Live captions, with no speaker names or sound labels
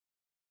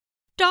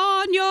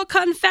Don your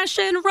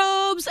confession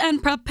robes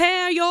and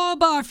prepare your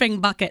barfing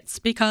buckets,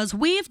 because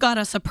we've got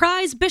a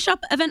surprise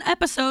bishop of an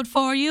episode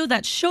for you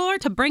that's sure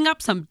to bring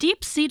up some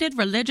deep-seated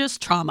religious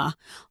trauma.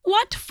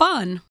 What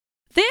fun!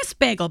 This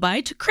Bagel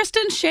Bite,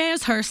 Kristen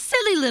shares her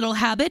silly little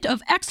habit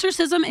of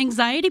exorcism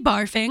anxiety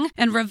barfing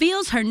and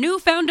reveals her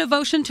newfound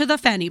devotion to the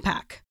fanny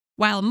pack.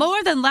 While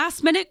more than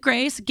last-minute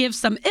Grace gives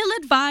some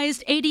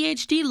ill-advised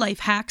ADHD life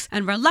hacks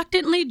and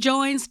reluctantly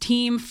joins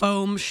Team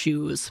Foam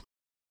Shoes.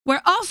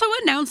 We're also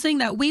announcing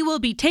that we will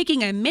be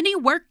taking a mini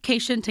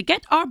workcation to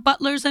get our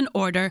butlers in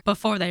order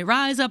before they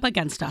rise up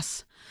against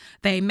us.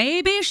 They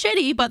may be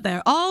shitty, but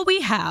they're all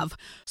we have,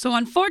 so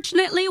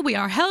unfortunately we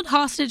are held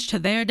hostage to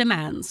their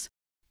demands.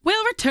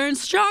 We'll return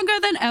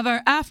stronger than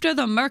ever after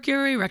the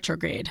Mercury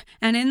retrograde,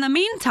 and in the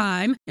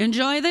meantime,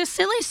 enjoy this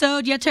silly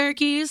sode, ya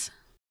turkeys.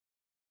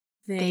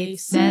 They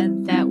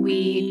said that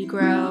we'd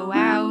grow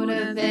out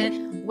of it.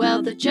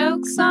 Well, the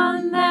joke's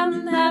on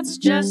them, that's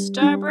just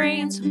our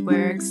brains.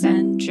 We're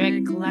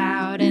eccentric,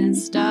 loud, and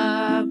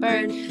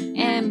stubborn,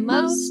 and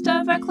most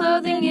of our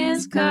clothing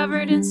is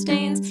covered in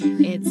stains.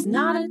 It's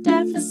not a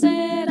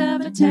deficit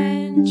of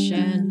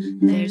attention,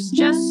 there's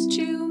just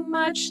too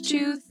much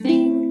to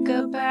think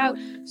about.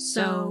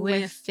 So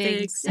if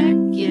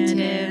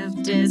executive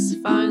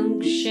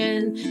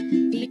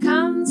dysfunction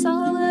becomes a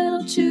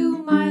little too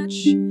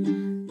much,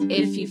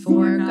 if you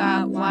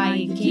forgot why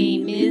you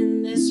came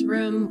in this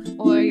room,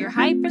 or you're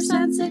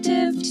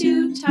hypersensitive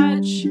to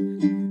touch,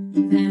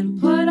 then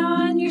put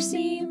on your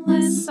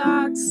seamless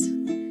socks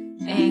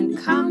and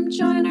come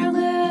join our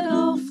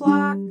little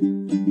flock.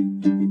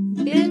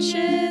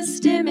 Bitches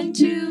stimming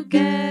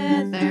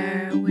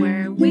together,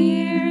 we're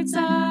weirds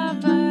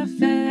of a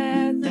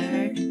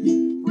feather,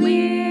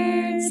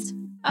 weirds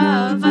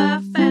of a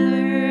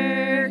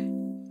feather.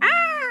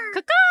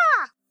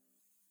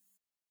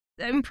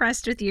 I'm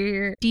impressed with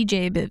your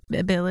DJ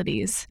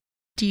abilities.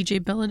 DJ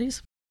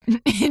abilities?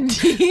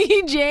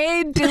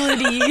 DJ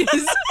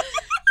abilities.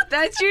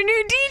 That's your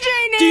new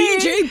DJ name.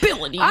 DJ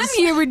abilities. I'm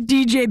here with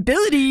DJ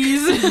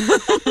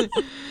abilities.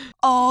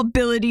 All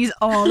abilities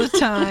all the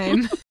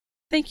time.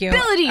 Thank you.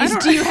 Abilities,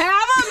 do you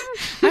have them?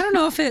 I don't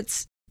know if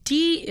it's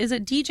is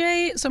it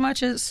DJ so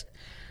much as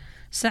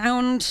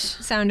sound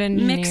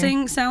engineer.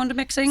 mixing, sound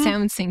mixing,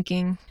 sound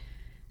syncing,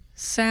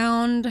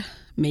 sound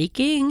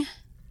making,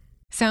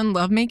 sound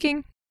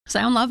lovemaking,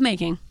 sound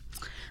lovemaking.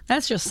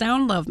 That's just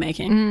sound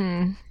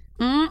lovemaking.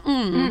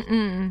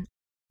 All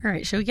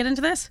right, should we get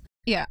into this?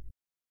 Yeah.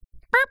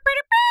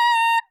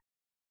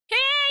 Hear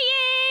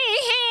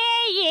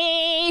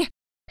ye,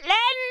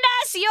 lend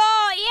us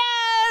your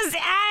ears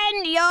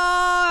and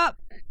your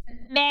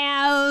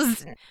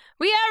mouths.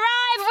 We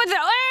arrive with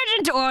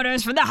urgent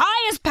orders from the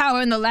highest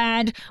power in the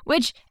land,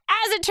 which,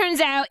 as it turns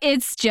out,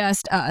 it's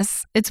just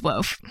us. It's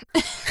Wolf.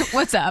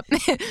 What's up?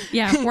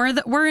 Yeah,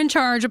 we're in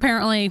charge,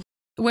 apparently.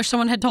 Wish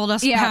someone had told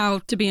us how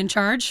to be in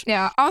charge.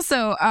 Yeah.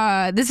 Also,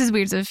 this is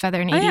Weirds of a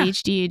Feather, an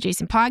ADHD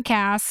adjacent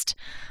podcast.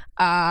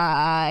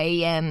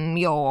 I am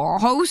your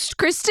host,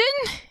 Kristen.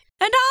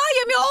 And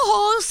I am your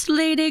host,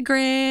 Lady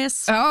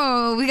Grace.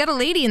 Oh, we got a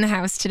lady in the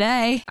house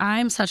today.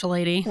 I'm such a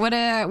lady. What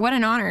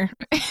an honor.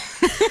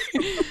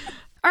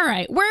 All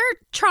right, we're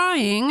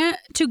trying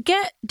to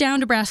get down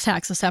to brass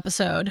tacks this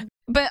episode.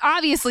 But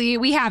obviously,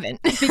 we haven't.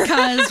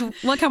 Because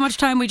look how much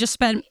time we just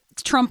spent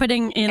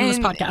trumpeting in this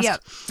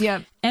podcast.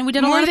 Yep. And we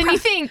did more than you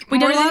think. We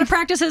did a lot of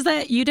practices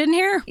that you didn't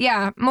hear.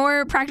 Yeah,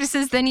 more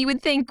practices than you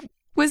would think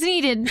was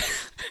needed.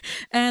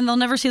 And they'll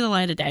never see the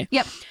light of day.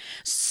 Yep.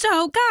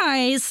 So,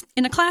 guys,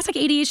 in a classic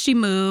ADHD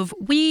move,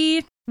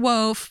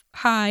 Wolf,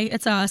 hi,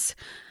 it's us.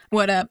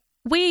 What up?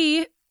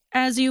 We,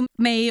 as you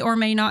may or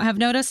may not have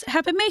noticed,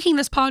 have been making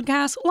this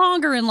podcast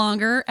longer and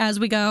longer as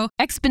we go.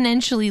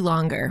 Exponentially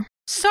longer.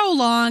 So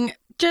long,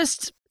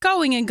 just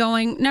going and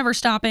going, never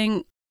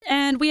stopping.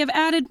 And we have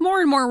added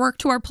more and more work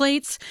to our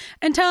plates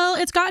until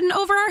it's gotten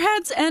over our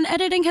heads and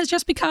editing has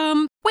just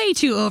become way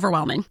too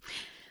overwhelming.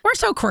 We're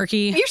so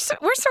quirky.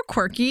 We're so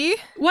quirky.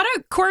 What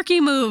a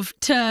quirky move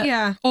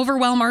to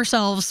overwhelm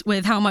ourselves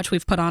with how much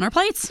we've put on our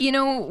plates. You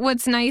know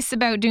what's nice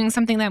about doing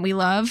something that we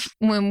love?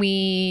 When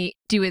we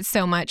do it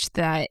so much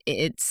that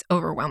it's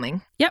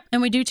overwhelming. Yep,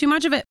 and we do too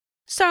much of it.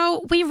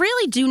 So we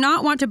really do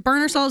not want to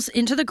burn ourselves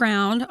into the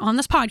ground on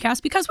this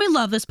podcast because we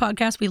love this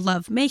podcast. We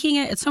love making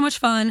it. It's so much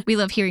fun. We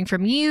love hearing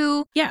from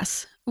you.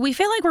 Yes. We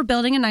feel like we're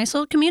building a nice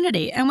little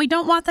community and we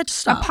don't want that to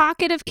stop. A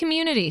pocket of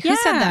community. Who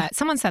said that?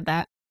 Someone said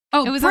that.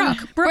 Oh, it was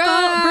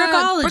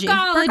Brookology.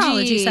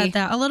 Brookology said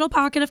that. A little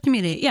pocket of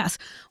community. Yes.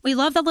 We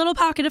love the little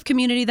pocket of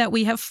community that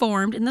we have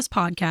formed in this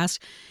podcast,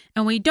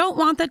 and we don't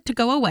want that to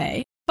go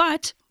away.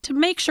 But to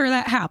make sure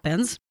that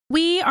happens,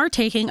 we are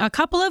taking a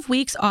couple of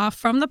weeks off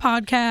from the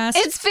podcast.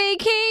 It's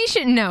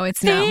vacation. No,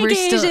 it's not.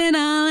 Vacation,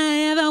 all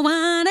I ever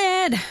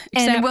wanted.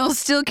 And we'll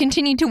still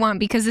continue to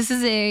want because this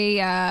is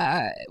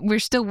we're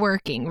still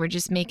working. We're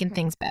just making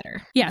things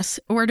better. Yes.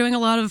 We're doing a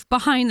lot of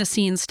behind the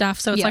scenes stuff.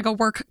 So it's like a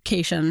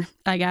workcation,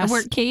 I guess. A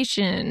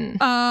workcation.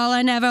 All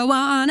I never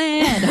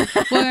wanted.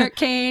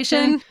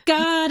 Workcation.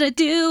 Gotta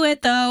do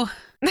it though.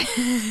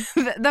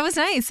 That was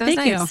nice. That was Thank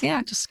nice. you.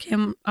 Yeah. Just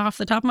came off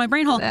the top of my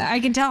brain hole. I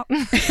can tell.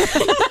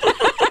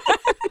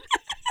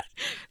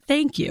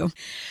 Thank you.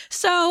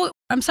 So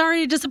I'm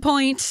sorry to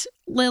disappoint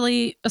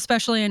Lily,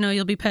 especially. I know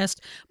you'll be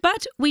pissed,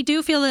 but we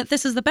do feel that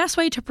this is the best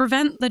way to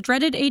prevent the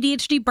dreaded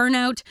ADHD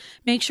burnout.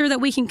 Make sure that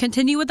we can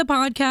continue with the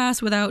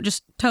podcast without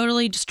just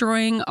totally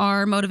destroying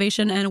our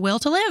motivation and will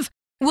to live.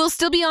 We'll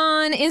still be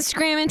on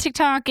Instagram and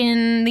TikTok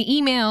and the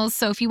emails.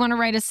 So if you want to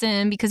write us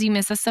in because you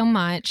miss us so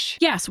much.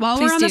 Yes, while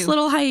Please we're on this do.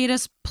 little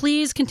hiatus,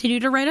 please continue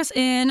to write us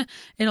in.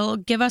 It'll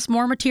give us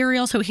more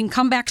material so we can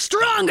come back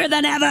stronger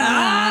than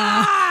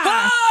ever.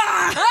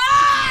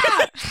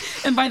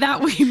 And by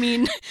that, we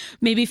mean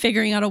maybe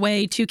figuring out a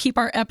way to keep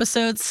our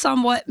episodes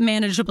somewhat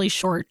manageably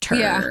shorter.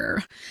 Yeah.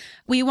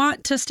 We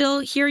want to still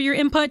hear your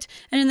input.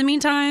 And in the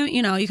meantime,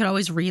 you could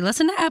always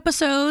re-listen to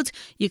episodes.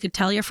 You could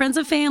tell your friends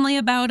and family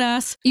about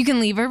us. You can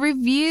leave a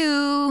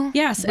review.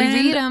 Yes. We and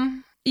read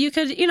them. You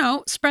could,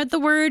 spread the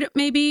word,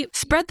 maybe.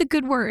 Spread the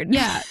good word.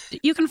 Yeah.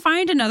 You can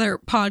find another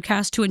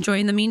podcast to enjoy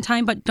in the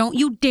meantime, but don't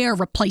you dare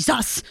replace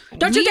us.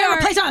 Don't you We dare are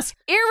replace us.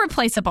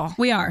 Irreplaceable.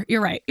 We are.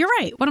 You're right. You're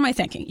right. What am I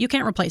thinking? You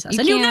can't replace us. You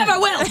and you can't. never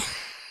will.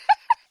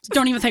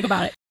 Don't even think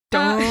about it.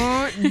 Don't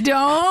you dare.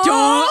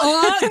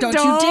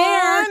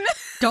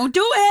 Don't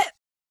do it.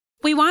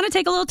 We want to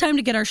take a little time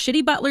to get our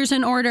shitty butlers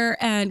in order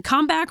and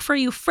come back for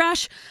you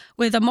fresh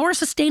with a more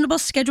sustainable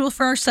schedule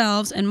for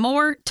ourselves and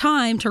more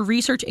time to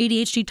research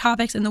ADHD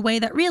topics in the way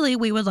that really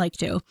we would like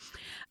to.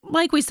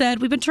 Like we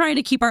said, we've been trying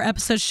to keep our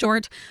episodes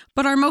short,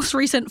 but our most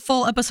recent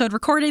full episode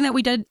recording that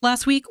we did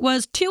last week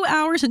was 2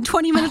 hours and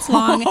 20 minutes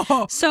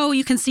long. So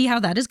you can see how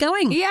that is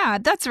going. Yeah,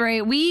 that's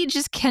right. We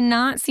just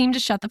cannot seem to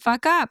shut the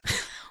fuck up.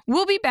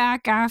 We'll be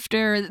back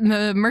after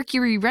the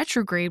Mercury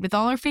retrograde with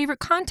all our favorite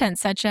content,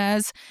 such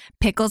as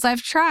Pickles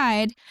I've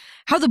Tried,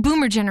 how the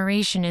boomer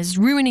generation is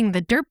ruining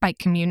the dirt bike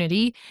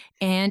community,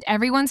 and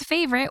everyone's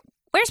favorite,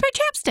 Where's My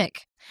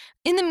Chapstick?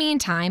 In the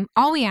meantime,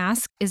 all we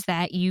ask is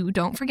that you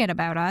don't forget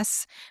about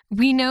us.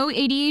 We know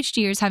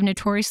ADHDers have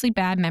notoriously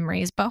bad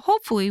memories, but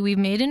hopefully we've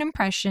made an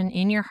impression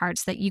in your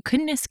hearts that you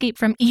couldn't escape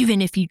from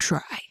even if you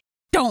try.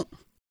 Don't.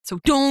 So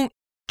don't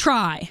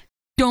Try.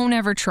 Don't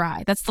ever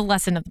try. That's the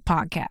lesson of the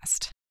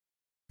podcast.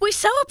 We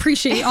so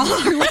appreciate all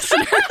of our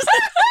listeners.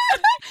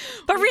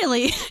 But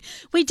really,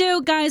 we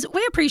do, guys.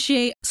 We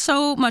appreciate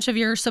so much of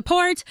your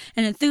support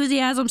and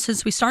enthusiasm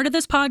since we started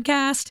this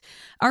podcast.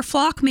 Our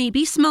flock may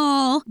be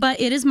small, but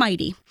it is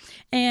mighty.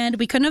 And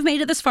we couldn't have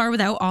made it this far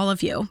without all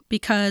of you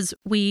because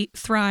we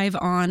thrive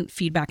on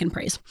feedback and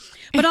praise.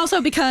 But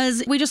also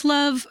because we just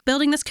love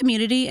building this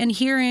community and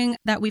hearing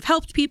that we've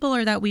helped people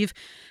or that we've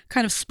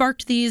kind of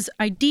sparked these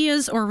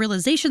ideas or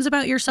realizations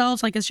about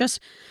yourselves. Like, it's just,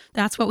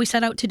 that's what we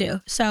set out to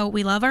do. So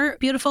we love our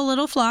beautiful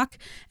little flock,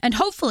 and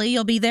hopefully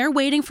you'll be there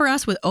waiting for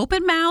us with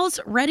open mouths,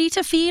 ready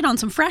to feed on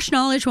some fresh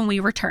knowledge when we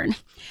return.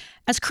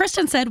 As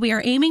Kristen said, we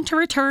are aiming to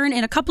return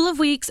in a couple of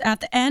weeks at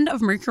the end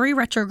of Mercury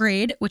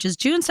retrograde, which is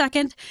June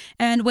 2nd,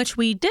 and which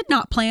we did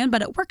not plan,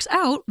 but it works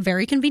out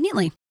very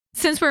conveniently.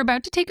 Since we're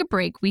about to take a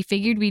break, we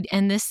figured we'd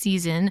end this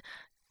season,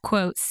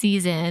 quote,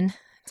 season.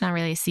 It's not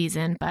really a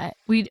season, but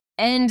we'd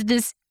end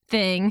this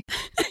thing.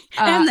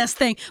 End this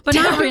thing, but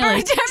not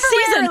really.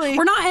 Temporarily. Season.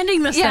 We're not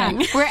ending this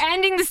thing. We're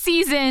ending the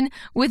season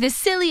with a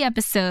silly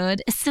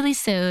episode, a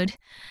silly-sode.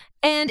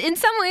 And in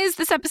some ways,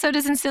 this episode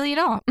isn't silly at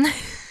all.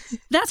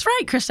 That's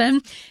right,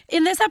 Kristen.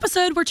 In this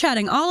episode, we're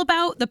chatting all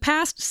about the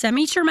past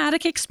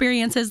semi-traumatic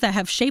experiences that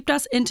have shaped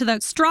us into the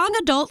strong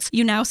adults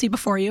you now see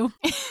before you.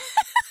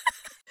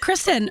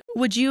 Kristen,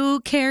 would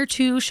you care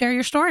to share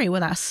your story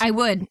with us? I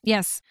would,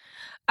 yes.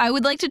 I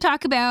would like to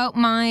talk about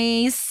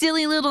my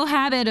silly little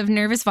habit of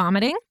nervous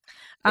vomiting.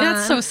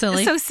 That's so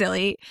silly. So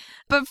silly.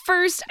 But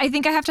first, I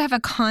think I have to have a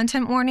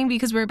content warning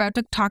because we're about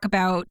to talk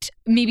about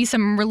maybe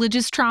some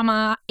religious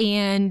trauma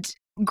and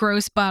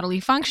gross bodily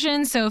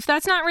function. So if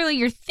that's not really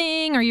your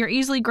thing or you're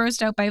easily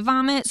grossed out by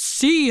vomit,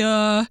 see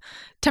ya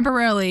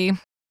temporarily.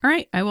 All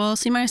right, I will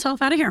see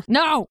myself out of here.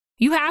 No,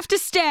 you have to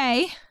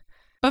stay.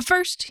 But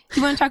first,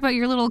 you want to talk about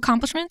your little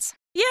accomplishments?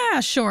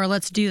 Yeah, sure,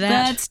 let's do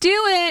that. Let's do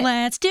it.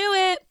 Let's do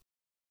it.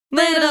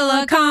 Little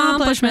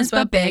accomplishments,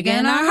 but big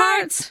in our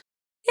hearts.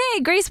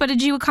 Hey, Grace, what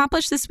did you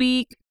accomplish this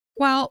week?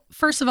 Well,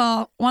 first of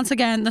all, once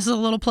again, this is a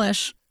little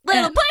plish.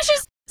 Little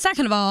plushes.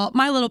 Second of all,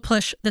 my little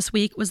push this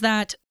week was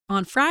that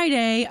on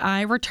Friday,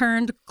 I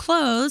returned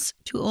clothes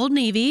to Old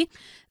Navy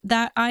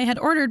that I had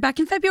ordered back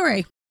in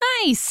February.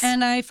 Nice.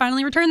 And I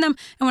finally returned them.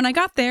 And when I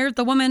got there,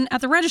 the woman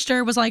at the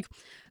register was like,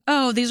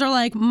 oh, these are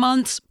like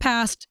months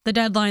past the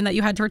deadline that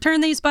you had to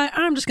return these, but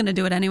I'm just going to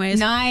do it anyways.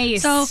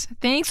 Nice. So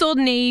thanks, Old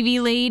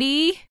Navy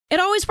lady. It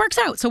always works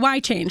out. So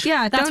why change?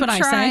 Yeah, that's what I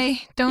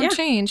say. Don't Yeah.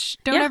 change.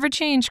 Don't Yeah. ever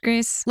change,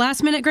 Grace.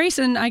 Last minute grace,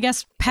 and I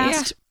guess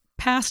past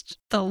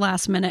the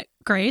last minute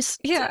grace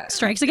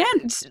strikes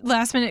again.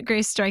 Last minute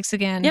Grace strikes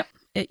again. Yep.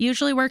 It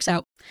usually works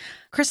out.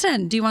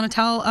 Kristen, do you want to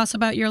tell us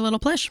about your little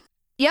plish?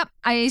 Yep.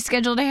 I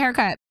scheduled a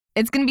haircut.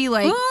 It's going to be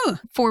like Ooh.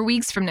 4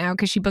 weeks from now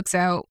because she books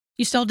out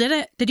You still did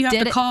it? Did you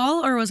have to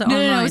call or was it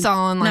online? No, it was all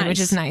online, Nice. which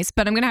is nice.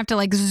 But I'm going to have to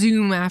like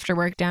Zoom after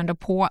work down to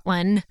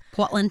Portland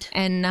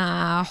and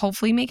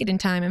hopefully make it in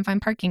time and find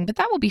parking. But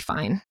that will be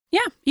fine. Yeah,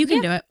 you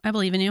can do it. I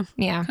believe in you.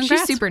 Yeah,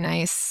 Congrats. she's super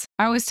nice.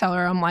 I always tell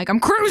her, I'm like, I'm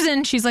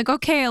cruising. She's like,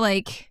 okay,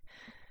 like,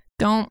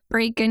 don't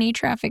break any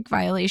traffic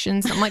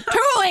violations. I'm like, too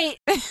late.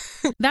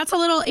 That's a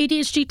little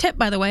ADHD tip,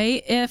 by the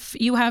way. If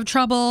you have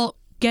trouble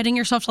getting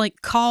yourself to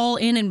like call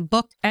in and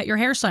book at your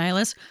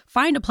hairstylist,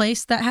 find a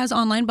place that has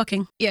online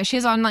booking. Yeah, she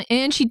has online,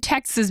 and she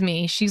texts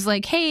me. She's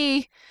like,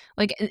 hey,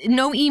 like,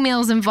 no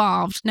emails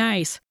involved.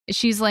 Nice.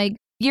 She's like,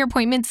 your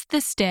appointment's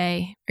this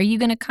day. Are you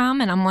going to come?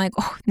 And I'm like,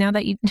 oh, now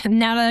that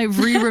I've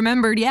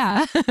remembered,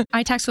 yeah.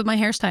 I text with my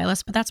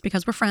hairstylist, but that's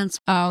because we're friends.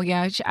 Oh,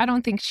 yeah. I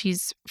don't think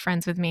she's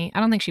friends with me.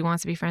 I don't think she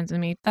wants to be friends with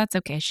me. That's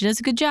okay. She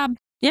does a good job.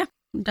 Yeah,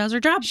 does her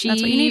job. She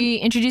That's what you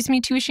need. introduced me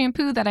to a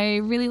shampoo that I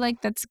really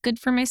like that's good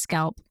for my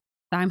scalp.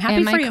 I'm happy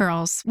and for my you.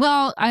 curls.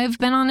 Well, I've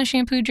been on a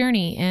shampoo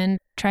journey and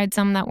tried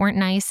some that weren't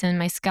nice, and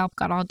my scalp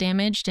got all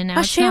damaged, and now A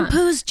it's not.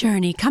 shampoo's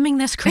journey coming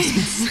this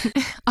Christmas.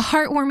 A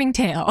heartwarming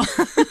tale.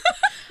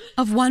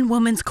 Of one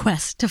woman's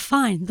quest to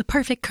find the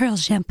perfect curl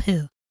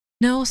shampoo.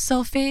 No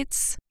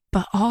sulfates,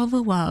 but all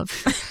the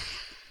love.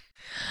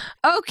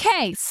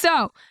 Okay,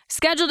 so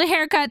scheduled a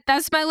haircut.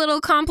 That's my little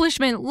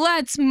accomplishment.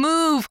 Let's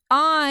move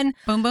on.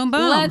 Boom, boom,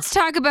 boom. Let's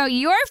talk about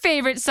your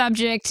favorite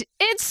subject.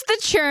 It's the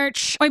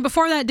church. Wait,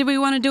 before that, did we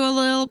want to do a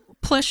little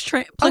plushy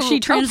transition? Plushy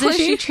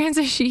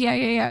transition.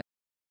 Yeah.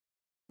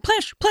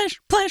 Plush. Plushy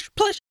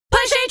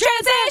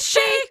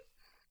transition.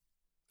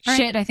 All right.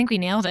 Shit, I think we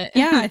nailed it.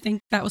 Yeah, I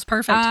think that was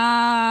perfect.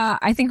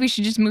 I think we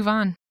should just move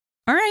on.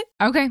 All right.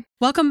 Okay.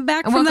 Welcome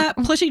back from that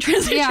plushy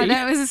transition. Yeah,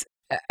 that was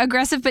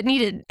aggressive but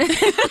needed.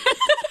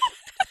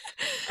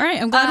 All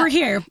right, I'm glad we're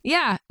here.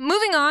 Yeah.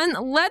 Moving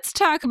on, let's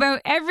talk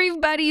about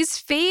everybody's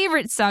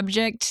favorite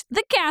subject,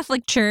 the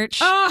Catholic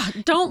Church.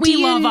 Don't we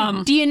love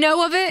them? Do you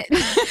know of it?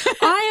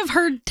 I have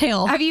heard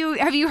tale. Have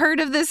you heard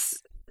of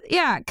this?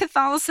 Yeah,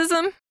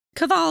 Catholicism.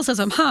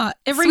 Catholicism, huh?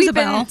 It rings a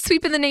bell.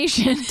 Sweeping the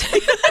nation.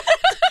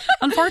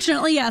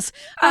 Unfortunately, yes.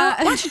 Why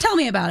don't you tell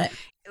me about it?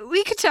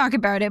 We could talk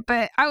about it,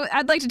 but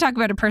I'd like to talk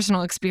about a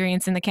personal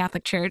experience in the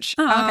Catholic Church.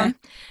 Oh, okay.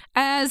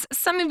 As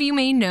some of you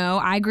may know,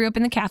 I grew up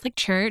in the Catholic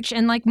Church,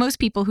 and like most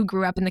people who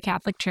grew up in the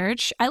Catholic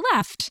Church, I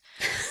left.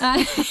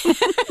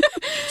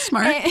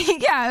 Smart.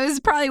 Yeah, it was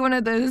probably one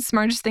of the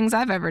smartest things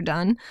I've ever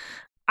done.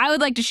 I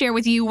would like to share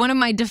with you one of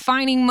my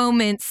defining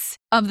moments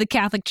of the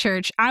Catholic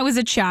Church. I was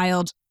a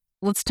child.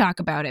 Let's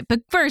talk about it. But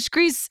first,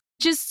 Grease,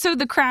 just so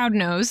the crowd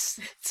knows,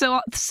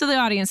 so the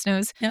audience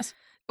knows. Yes.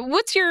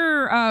 What's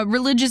your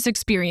religious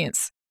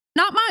experience?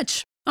 Not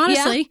much,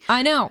 honestly. Yeah,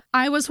 I know.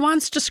 I was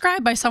once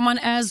described by someone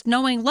as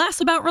knowing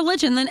less about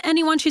religion than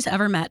anyone she's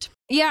ever met.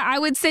 Yeah, I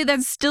would say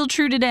that's still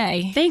true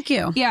today. Thank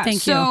you. Yeah,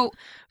 Thank you. So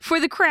for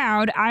the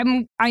crowd,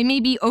 I may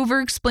be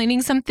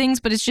over-explaining some things,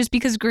 but it's just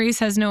because Grace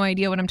has no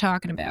idea what I'm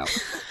talking about.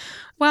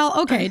 Well,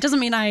 okay. It doesn't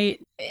mean I...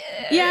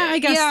 Yeah, I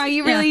guess. Yeah,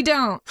 you really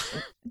don't.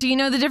 Do you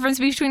know the difference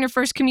between a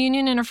first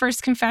communion and a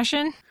first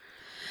confession?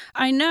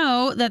 I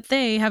know that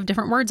they have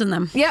different words in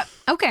them. Yep.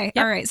 Okay.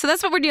 Yep. All right. So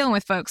that's what we're dealing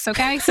with, folks.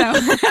 Okay. So,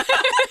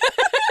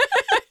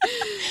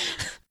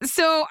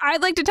 so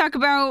I'd like to talk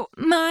about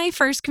my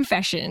first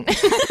confession.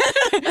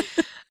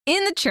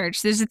 In the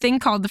church, there's a thing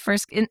called the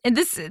first, and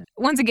this,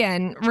 once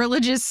again,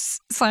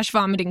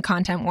 religious/vomiting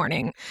content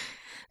warning.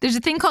 There's a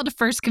thing called a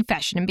first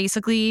confession. And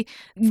basically,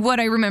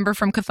 what I remember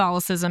from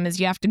Catholicism is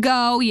you have to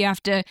go, you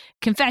have to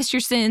confess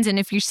your sins. And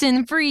if you're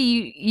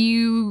sin-free,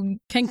 you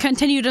can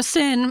continue to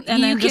sin.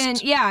 And then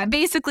yeah,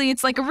 basically,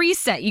 it's like a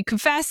reset. You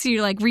confess,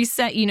 you like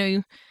reset,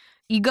 you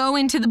go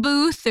into the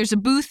booth. There's a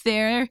booth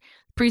there.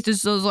 The priest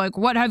is like,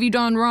 what have you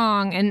done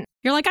wrong? And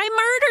you're like, I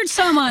murdered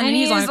someone. And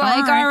he's like,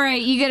 all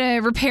right, you got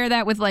to repair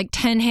that with like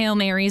 10 Hail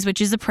Marys, which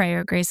is a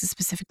prayer, Grace, a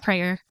specific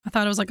prayer. I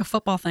thought it was like a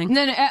football thing.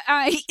 No,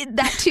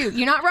 that too.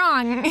 You're not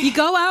wrong. You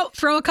go out,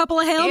 throw a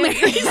couple of Hail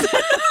Marys,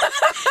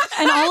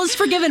 and all is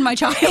forgiven, my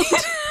child.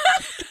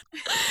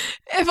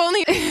 If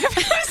only it was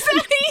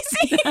that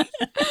easy.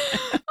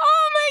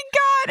 Oh my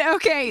God.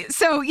 Okay.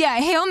 So yeah,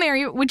 Hail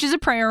Mary, which is a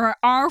prayer,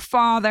 Our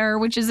Father,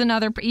 which is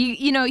another,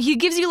 he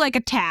gives you like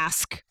a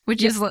task,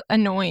 which is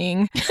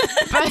annoying.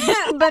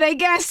 But I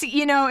guess,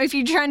 if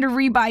you're trying to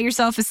rebuy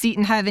yourself a seat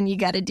in heaven, you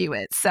got to do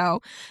it. So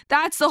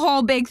that's the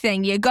whole big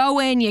thing. You go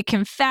in, you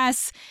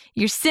confess,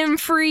 you're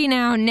sin-free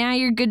now. Now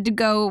you're good to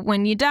go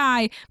when you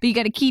die. But you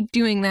got to keep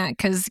doing that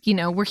because,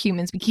 we're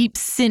humans. We keep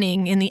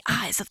sinning in the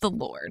eyes of the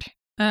Lord.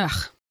 Ugh.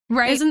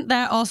 Right. Isn't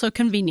that also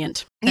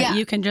convenient? That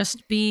you can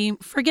just be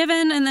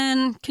forgiven and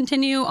then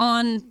continue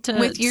on to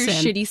with your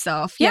sin. shitty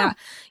self. Yeah.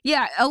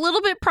 Yeah. A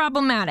little bit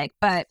problematic,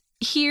 but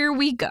here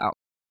we go.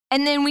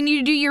 And then when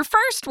you do your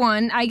first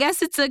one, I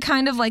guess it's a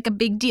kind of like a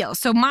big deal.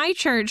 So my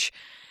church,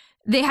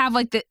 they have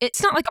like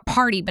it's not like a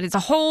party, but it's a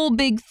whole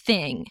big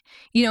thing.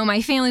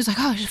 My family's like,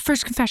 oh,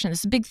 first confession. This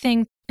is a big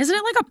thing. Isn't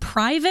it like a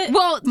private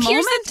moment?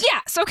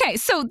 Yes. Okay.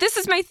 So this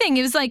is my thing.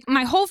 It was like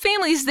my whole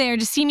family's there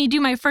to see me do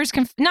my first,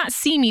 not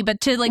see me,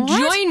 but to like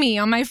join me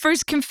on my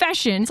first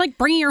confession. It's like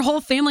bringing your whole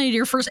family to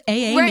your first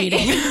AA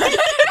meeting.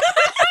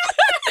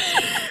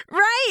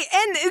 Right.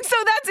 And so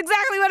that's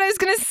exactly what I was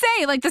going to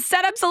say. Like, the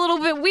setup's a little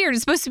bit weird.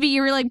 It's supposed to be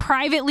you're like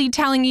privately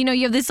telling,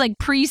 you have this like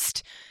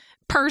priest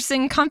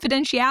person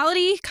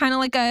confidentiality, kind of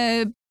like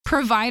a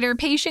provider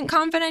patient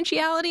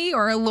confidentiality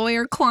or a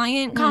lawyer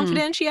client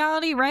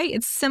confidentiality, right?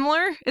 It's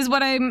similar is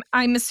what I'm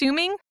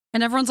assuming.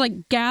 And everyone's like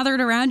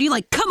gathered around you,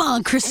 like, come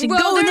on, Kristen, Well,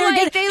 go in there.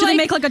 like, Do they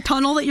make like a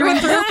tunnel that you run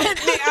through?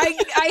 I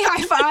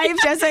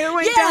high-fived as I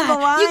went down the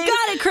line. You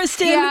got it,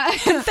 Kristen. Yeah.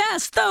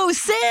 Confess those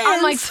sins.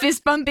 I'm like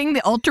fist bumping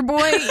the altar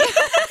boy.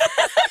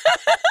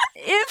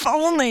 If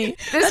only.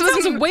 This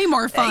sounds way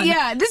more fun.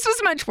 Yeah, this was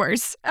much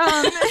worse.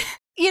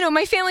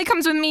 My family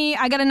comes with me.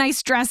 I got a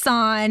nice dress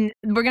on.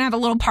 We're going to have a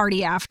little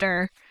party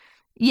after.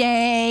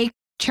 Yay,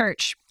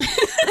 church.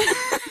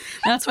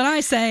 That's what I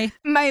say.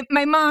 My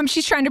mom,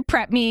 she's trying to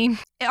prep me.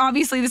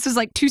 Obviously, this was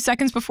like 2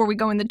 seconds before we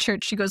go in the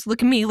church. She goes,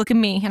 look at me.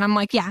 And I'm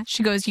like, yeah.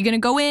 She goes, you're going to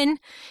go in.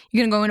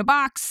 You're going to go in a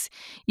box.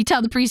 You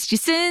tell the priest your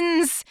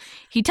sins.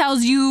 He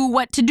tells you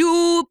what to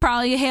do,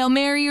 probably a Hail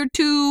Mary or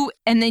two,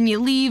 and then you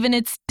leave and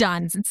it's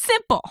done. It's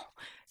simple,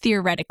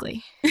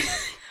 theoretically.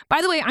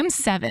 By the way, I'm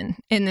 7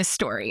 in this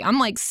story. I'm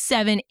like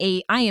 7,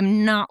 8. I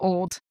am not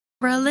old.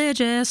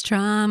 Religious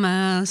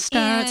trauma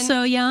starts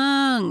so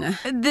young.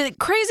 The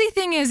crazy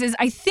thing is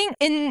I think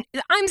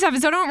I'm 7,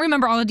 so I don't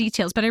remember all the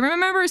details, but I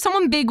remember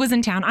someone big was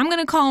in town. I'm going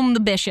to call him the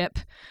bishop,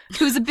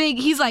 who's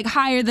he's like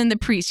higher than the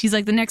priest. He's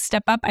like the next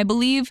step up. I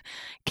believe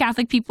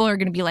Catholic people are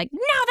going to be like, no,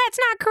 that's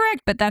not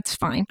correct, but that's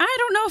fine. I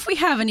don't know if we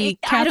have any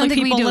I Catholic don't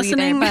think people we do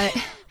listening. either,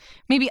 but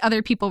maybe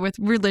other people with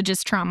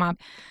religious trauma.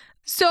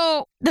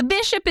 So the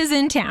bishop is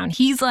in town.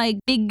 He's like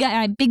big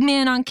guy, big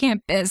man on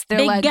campus. They're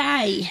Big like,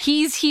 guy.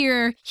 He's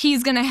here.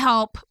 He's going to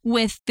help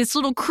with this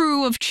little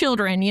crew of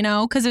children,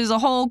 because there's a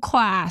whole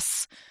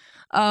class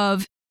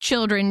of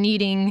children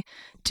needing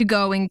to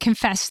go and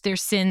confess their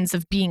sins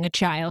of being a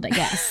child, I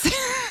guess.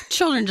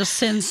 Children just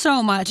sin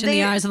so much in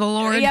the eyes of the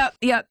Lord.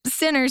 Yep.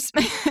 Sinners.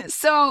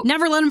 So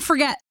never let them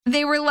forget.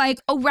 They were like,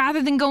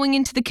 rather than going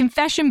into the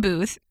confession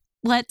booth,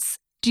 let's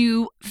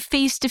do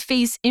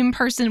face-to-face in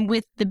person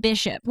with the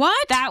bishop.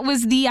 What? That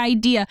was the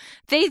idea.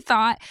 They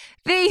thought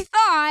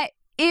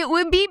it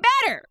would be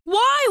better.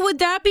 Why would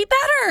that be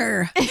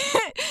better? And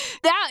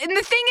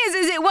the thing is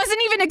it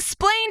wasn't even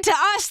explained to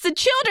us, the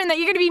children, that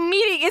you're going to be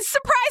meeting. It's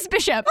surprise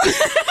bishop.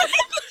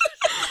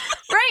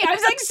 Right? I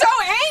was like so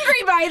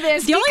angry by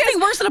this. The only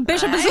thing worse than a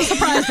bishop is a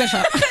surprise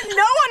bishop. No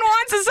one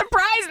wants a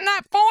surprise in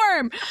that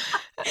form.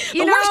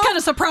 The worst kind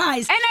of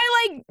surprise. And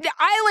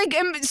I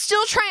am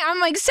still trying. I'm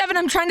like 7.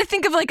 I'm trying to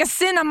think of like a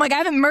sin. I'm like, I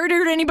haven't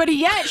murdered anybody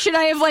yet. Should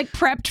I have like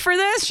prepped for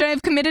this? Should I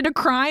have committed a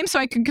crime so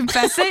I could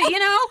confess it?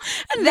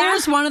 And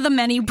there's one of the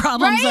many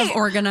problems of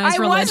organized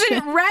religion. I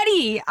wasn't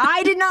ready.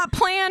 I did not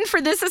plan for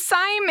this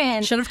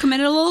assignment. Should have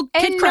committed a little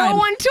kid crime. And no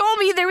one told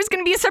me there was going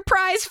to be a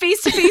surprise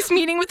face-to-face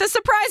meeting with a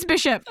surprise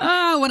bishop.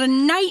 Oh, what a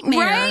nightmare.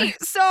 Right?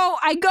 So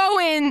I go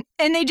in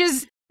and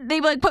they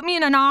like put me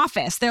in an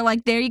office. They're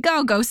like, there you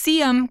go see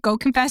him, go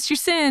confess your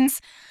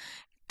sins.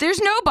 There's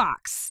no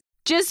box,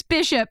 just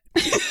bishop.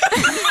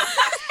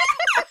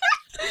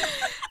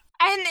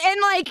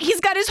 And like he's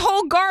got his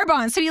whole garb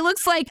on, so he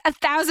looks like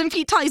 1,000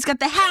 feet tall. He's got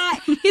the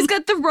hat, he's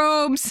got the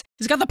robes,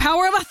 he's got the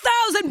power of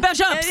 1,000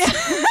 bishops.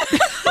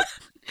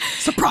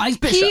 Surprise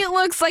bishop. He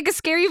looks like a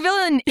scary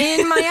villain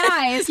in my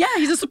eyes. Yeah,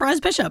 he's a surprise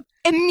bishop.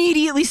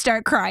 Immediately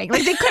start crying.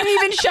 Like they couldn't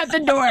even shut the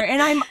door,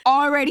 and I'm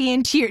already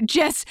in tears.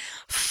 Just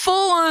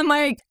full on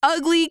like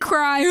ugly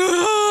cry.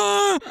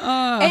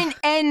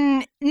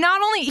 And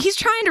not only he's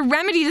trying to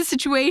remedy the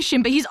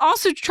situation, but he's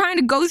also trying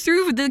to go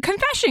through the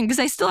confession because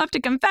I still have to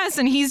confess.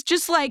 And he's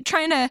just like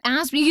trying to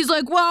ask me. He's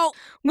like, "Well,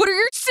 what are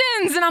your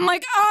sins?" And I'm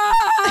like,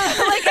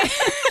 like.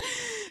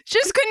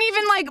 Just couldn't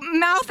even like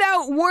mouth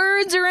out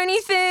words or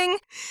anything.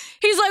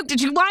 He's like, did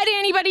you lie to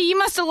anybody? You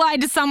must have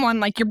lied to someone,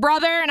 like your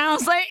brother. And I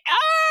was like,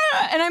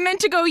 and I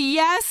meant to go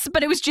yes,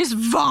 but it was just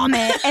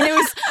vomit. And it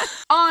was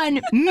on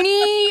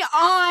me,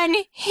 on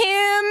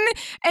him.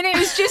 And it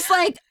was just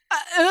like,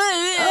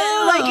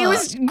 like it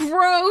was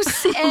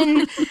gross.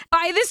 And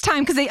by this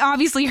time, because they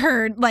obviously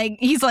heard, like,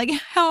 he's like,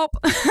 help.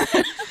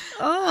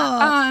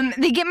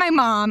 They get my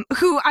mom,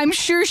 who I'm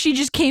sure she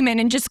just came in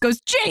and just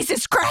goes,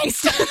 Jesus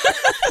Christ.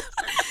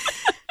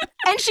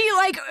 And she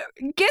like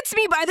gets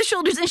me by the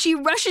shoulders and she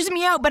rushes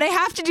me out, but I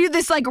have to do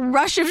this like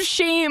rush of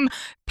shame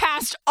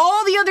past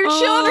all the other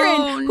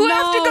children who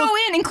have to go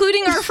in,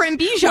 including our friend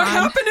Bijan. What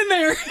happened in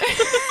there?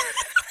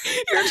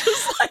 You're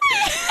just like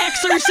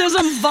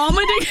exorcism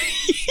vomiting.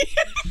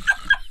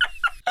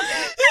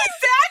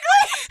 Exactly.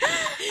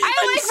 I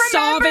like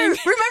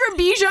remember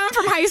Bijan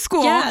from high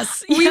school.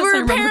 Yes. We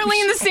were apparently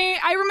in the same.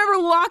 I remember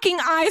locking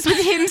eyes with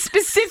him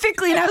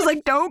specifically, and I was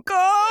like, "Don't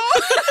go,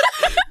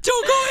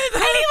 don't go in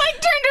there." And he like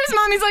turned to his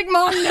mom. He's like,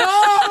 "Mom,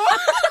 no."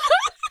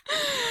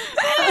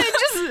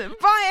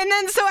 And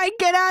then so I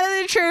get out of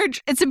the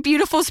church. It's a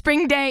beautiful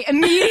spring day.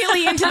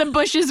 Immediately into the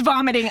bushes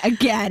vomiting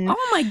again.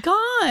 Oh my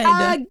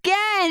God.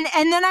 Again.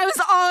 And then I was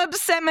all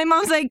upset. My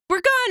mom's like, we're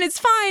gone. It's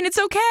fine. It's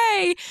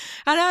okay.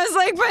 And I was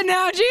like, but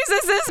now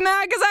Jesus is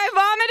mad because I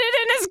vomited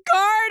in his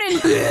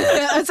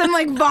garden. So I'm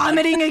like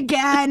vomiting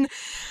again.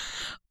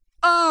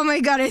 Oh my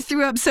God, I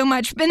threw up so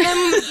much. And then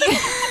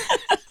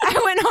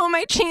I went home,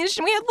 I changed,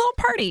 and we had a little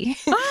party.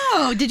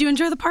 Oh, did you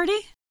enjoy the party?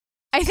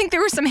 I think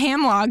there were some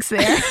ham logs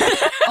there.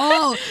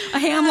 Oh, a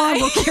ham log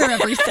will cure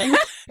everything.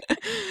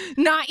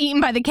 Not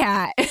eaten by the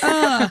cat.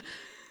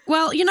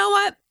 Well, you know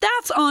what?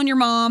 That's on your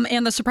mom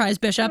and the surprise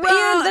bishop.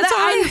 Well, and that's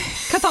on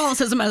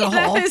Catholicism as a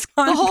whole. That is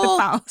on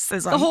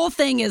Catholicism. The whole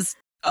thing is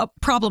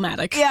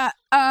problematic. Yeah,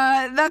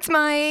 that's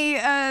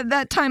my,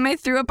 that time I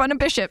threw up on a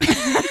bishop.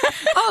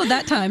 Oh,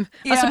 that time.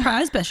 Yeah. A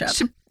surprise bishop.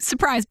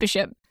 Surprise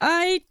bishop.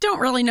 I don't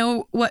really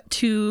know what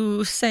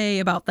to say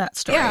about that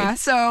story. Yeah,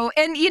 so,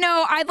 and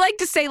I'd like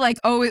to say like,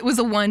 oh, it was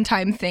a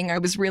one-time thing. I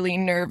was really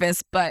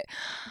nervous, but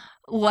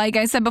like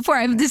I said before,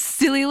 I have this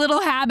silly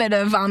little habit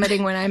of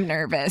vomiting when I'm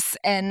nervous.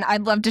 And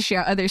I'd love to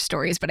share other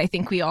stories, but I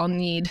think we all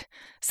need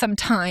some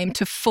time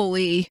to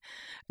fully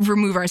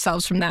remove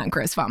ourselves from that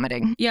gross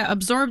vomiting. Yeah,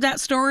 absorb that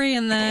story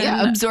and then...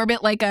 Yeah, absorb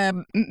it like a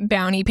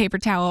Bounty paper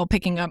towel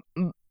picking up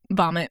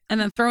vomit. And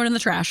then throw it in the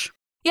trash.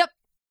 Yep.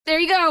 There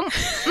you go.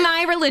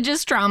 My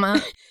religious trauma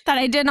that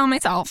I did on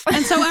myself.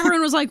 And so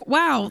everyone was like,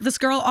 wow, this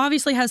girl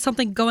obviously has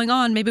something going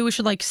on. Maybe we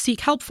should like seek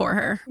help for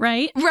her,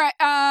 right? Right.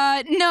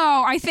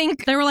 No, I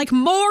think... They were like,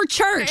 more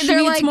church. They're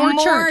She needs like,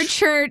 more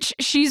church.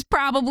 She's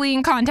probably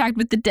in contact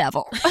with the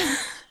devil.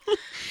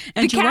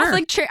 And the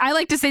Catholic Church, I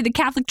like to say the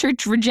Catholic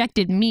Church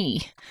rejected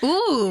me.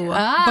 Ooh,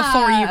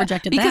 before you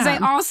rejected because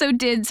them. I also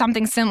did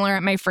something similar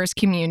at my first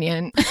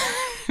communion,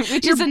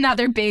 which is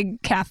another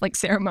big Catholic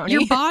ceremony.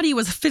 Your body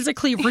was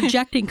physically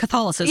rejecting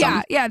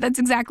Catholicism. Yeah, that's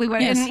exactly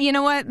what. Yes. And you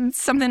know what?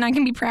 It's something I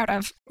can be proud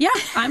of. Yeah,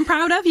 I'm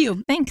proud of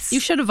you. Thanks.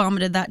 You should have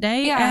vomited that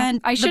day. Yeah, and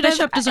I should the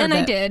bishop have, deserved and it.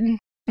 I did.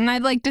 And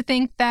I'd like to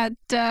think that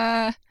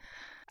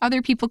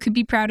other people could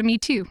be proud of me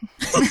too.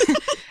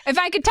 If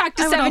I could talk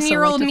to I would also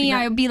 7-year-old like to me, think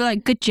that. I would be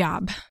like, "Good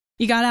job."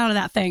 You got out of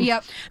that thing.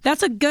 Yep.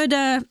 That's a good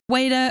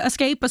way to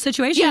escape a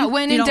situation. Yeah.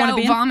 When you in don't wanna doubt,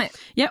 be in. vomit.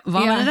 Yep,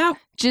 vomit it out.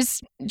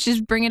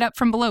 Just bring it up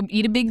from below.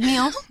 Eat a big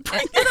meal.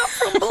 Bring it up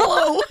from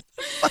below.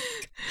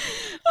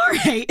 All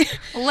right.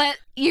 Let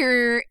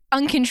your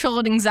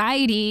uncontrolled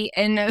anxiety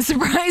and a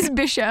surprise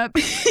bishop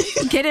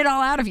get it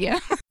all out of you.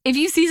 If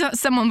you see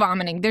someone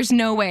vomiting, there's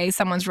no way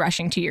someone's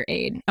rushing to your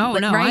aid. Oh,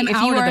 no, right? I'm If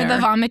out you of are there.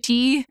 the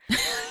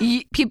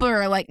vomitee, people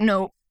are like,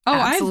 no. Oh,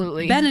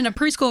 absolutely. I've been in a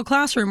preschool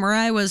classroom where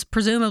I was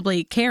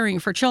presumably caring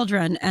for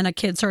children, and a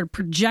kid started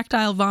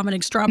projectile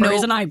vomiting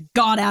strawberries, Nope. and I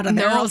got out of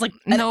there. I was like,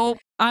 nope.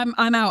 I'm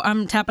out.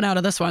 I'm tapping out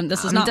of this one.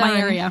 This is I'm not my done.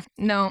 area.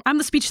 No, I'm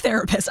the speech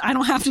therapist. I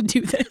don't have to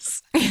do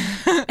this.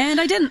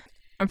 And I didn't.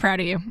 I'm proud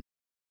of you.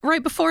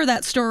 Right before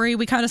that story,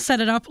 we kind of set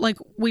it up like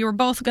we were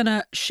both going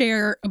to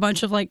share a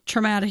bunch of like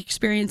traumatic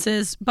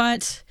experiences,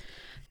 but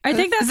I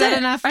think that's Is that it.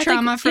 enough I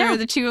trauma think, for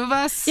the two of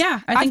us?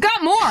 Yeah. I've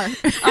got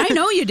more. I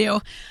know you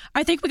do.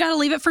 I think we got to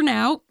leave it for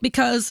now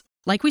because,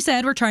 like we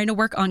said, we're trying to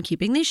work on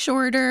keeping these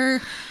shorter.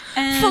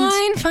 And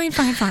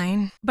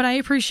Fine. But I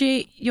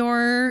appreciate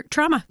your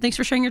trauma. Thanks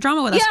for sharing your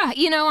trauma with us.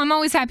 Yeah, I'm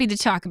always happy to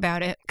talk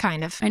about it,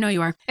 kind of. I know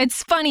you are.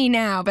 It's funny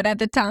now, but at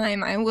the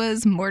time I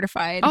was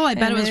mortified. Oh, I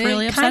bet And it was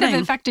really It kind upsetting.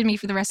 of affected me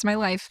for the rest of my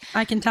life.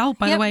 I can tell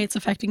by the Yep. way it's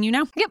affecting you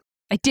now. Yep.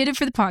 I did it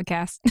for the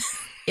podcast.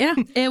 Yeah,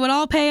 it would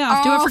all pay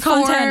off. Do it All for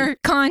content.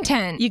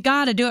 content. You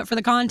got to do it for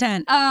the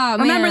content. Oh,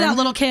 Remember man. that,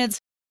 little kids?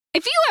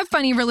 If you have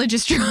funny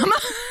religious trauma,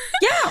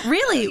 Yeah,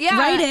 really. Yeah.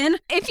 Write in.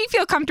 if you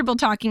feel comfortable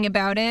talking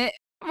about it,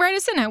 write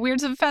us in at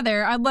Weirds of a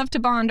Feather. I'd love to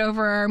bond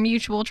over our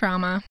mutual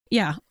trauma.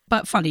 Yeah,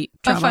 but funny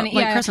But trauma. funny,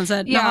 like yeah. Kristen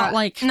said, Yeah, not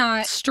like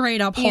not, straight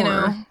up You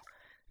horror. know,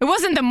 it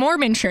wasn't the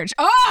Mormon church.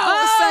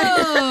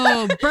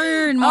 Oh,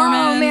 burn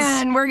Mormons. Oh,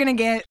 man. We're going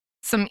to get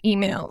some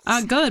emails.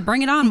 Good.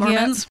 Bring it on,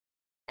 Mormons.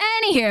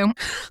 Anywho,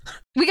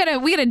 we got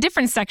a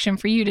different section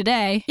for you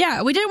today.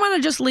 Yeah, we didn't want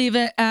to just leave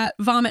it at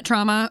vomit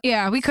trauma.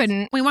 Yeah, we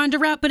couldn't. We wanted to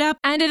wrap it up.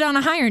 End it on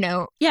a higher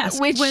note. Yes,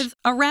 with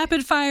a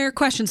rapid fire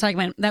question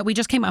segment that we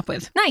just came up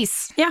with.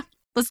 Nice. Yeah.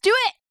 Let's do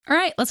it. All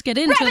right, let's get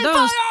into Rapid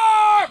those.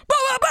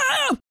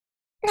 fire!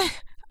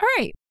 All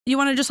right. You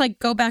want to just like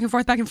go back and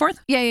forth, back and forth?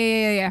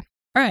 Yeah.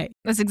 All right.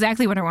 That's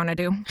exactly what I want to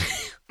do.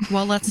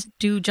 Well, let's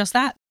do just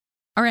that.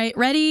 All right,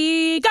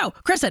 ready, go.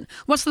 Kristen,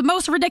 what's the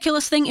most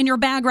ridiculous thing in your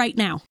bag right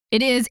now?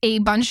 It is a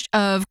bunch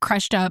of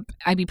crushed up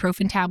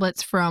ibuprofen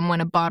tablets from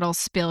when a bottle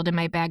spilled in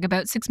my bag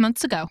about 6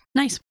 months ago.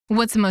 Nice.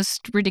 What's the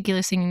most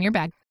ridiculous thing in your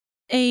bag?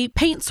 A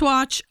paint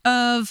swatch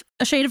of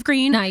a shade of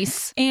green.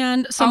 Nice.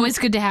 And some. Always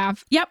good to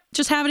have. Yep,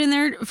 just have it in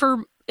there for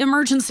In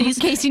emergencies.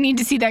 case you need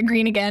to see that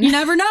green again. You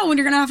never know when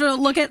you're going to have to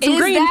look at some Is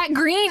green. that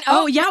green?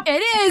 Oh, yep.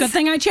 It is. Good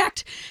thing I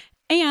checked.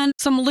 And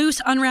some loose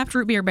unwrapped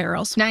root beer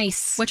barrels.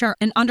 Nice. Which are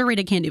an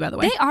underrated candy, by the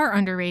way. They are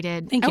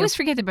underrated. Thank I you. always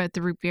forget about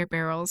the root beer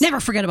barrels. Never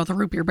forget about the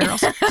root beer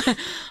barrels.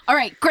 All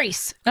right,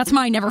 Grace. That's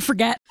my never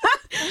forget.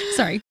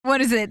 Sorry.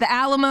 What is it? The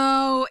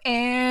Alamo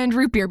and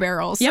root beer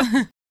barrels.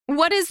 Yep.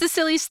 What is the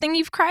silliest thing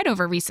you've cried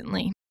over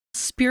recently?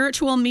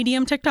 Spiritual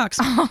medium TikToks.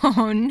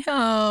 Oh,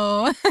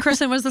 no.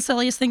 Kristen, what's the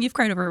silliest thing you've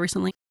cried over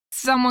recently?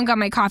 Someone got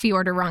my coffee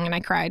order wrong and I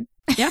cried.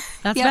 Yeah,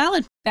 that's Yep.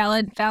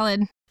 valid.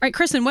 Valid. right,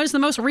 Kristen, what is the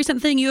most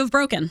recent thing you have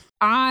broken?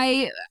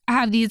 I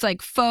have these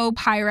like faux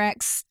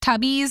Pyrex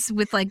tubbies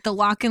with like the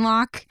lock and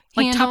lock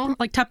handle.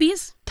 Like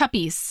tuppies?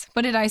 Tuppies.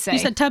 What did I say? You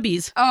said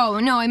tubbies. Oh,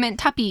 no, I meant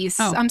tuppies.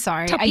 Oh, I'm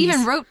sorry. tuppies. I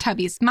even wrote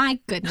tubbies. My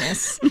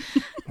goodness.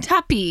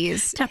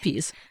 Tuppies.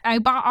 Tuppies. I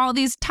bought all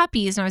these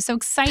tuppies and I was so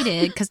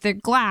excited because they're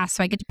glass,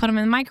 so I get to put them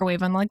in the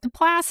microwave unlike the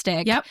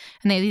plastic. Yep.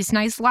 And they have these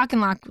nice lock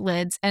and lock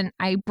lids, and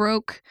I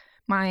broke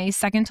my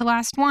second to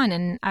last one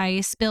and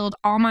I spilled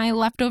all my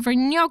leftover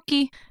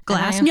gnocchi.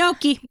 Glass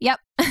gnocchi. Yep.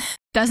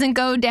 Doesn't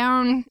go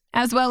down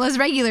as well as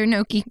regular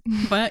gnocchi.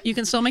 But you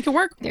can still make it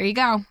work. There you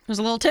go. There's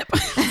a little tip.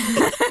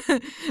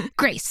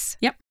 Grace.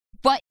 Yep.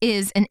 What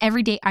is an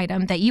everyday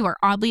item that you are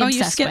oddly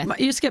obsessed with?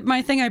 You skipped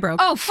my thing I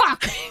broke. Oh,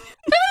 fuck.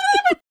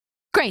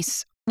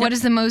 Grace, what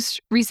is the most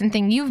recent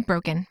thing you've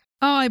broken?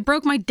 Oh, I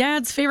broke my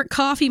dad's favorite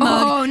coffee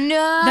mug. Oh,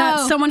 no.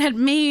 That someone had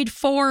made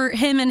for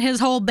him and his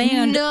whole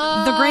band.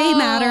 No. The Gray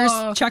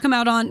Matters. Check them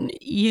out on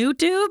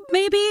YouTube,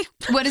 maybe?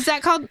 What is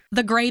that called?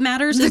 The Gray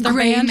Matters The is their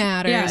Gray band.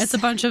 Matters. Yeah, it's a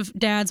bunch of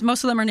dads.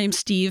 Most of them are named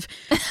Steve.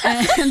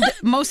 And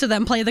most of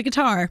them play the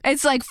guitar.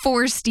 It's like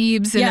 4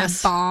 Steves and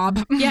Yes. a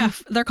Bob. Yeah,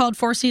 they're called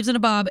 4 Steves and a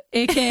Bob,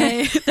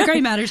 a.k.a. The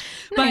Gray Matters.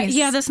 But Nice.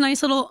 yeah, this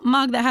nice little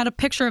mug that had a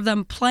picture of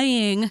them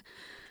playing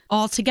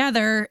all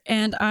together,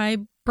 and I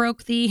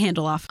broke the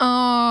handle off.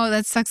 Oh,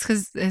 that sucks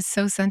because it's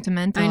so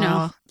sentimental. I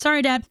know.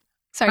 Sorry, Dad.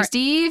 Sorry, All right.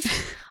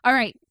 Steve. All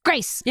right,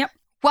 Grace. Yep.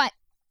 What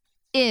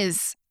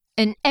is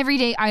an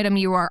everyday item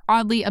you are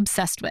oddly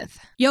obsessed with?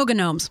 Yoga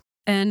gnomes.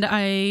 And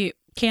I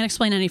can't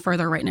explain any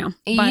further right now.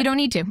 You But don't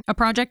need to. a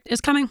project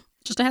is coming.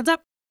 Just a heads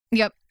up.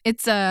 Yep.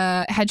 It's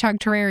a hedgehog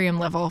terrarium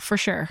level for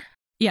sure.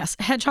 Yes,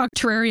 hedgehog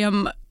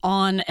terrarium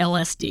on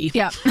LSD.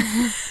 Yep.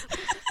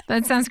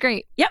 That sounds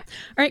great. All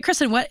right,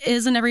 Kristen, what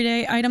is an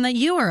everyday item that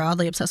you are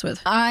oddly obsessed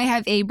with? I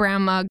have a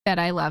brown mug that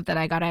I love that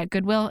I got at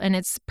Goodwill, and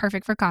it's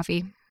perfect for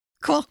coffee.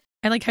 Cool.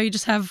 I like how you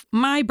just have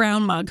my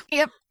brown mug.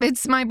 Yep.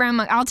 It's my brown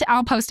mug.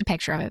 I'll post a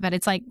picture of it, but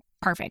it's like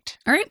perfect.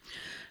 All right.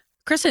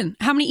 Kristen,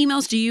 how many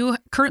emails do you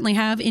currently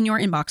have in your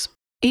inbox?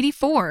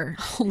 84.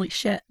 Holy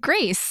shit.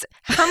 Grace,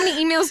 how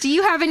many emails do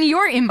you have in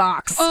your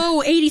inbox?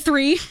 Oh,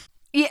 83.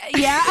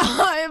 Yeah.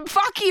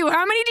 Fuck you.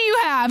 How many do you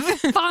have?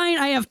 Fine,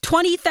 I have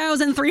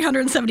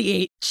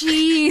 20,378.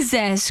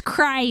 Jesus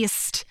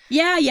Christ.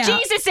 Yeah.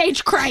 Jesus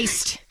H.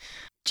 Christ.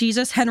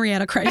 Jesus,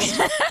 Henrietta Christ.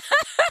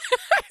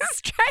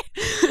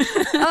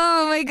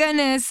 Oh my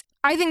goodness.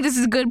 I think this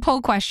is a good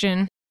poll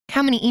question.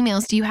 How many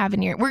emails do you have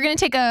in your? We're going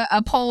to take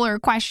a poll or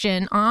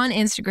question on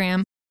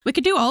Instagram. We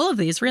could do all of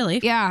these, really.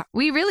 Yeah,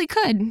 we really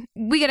could.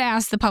 We got to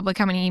ask the public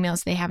how many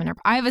emails they have in our.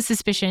 I have a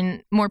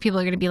suspicion more people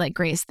are going to be like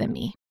Grace than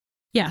me.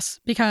 Yes,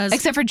 because...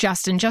 Except for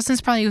Justin.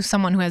 Justin's probably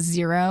someone who has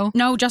 0.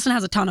 No, Justin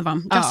has a ton of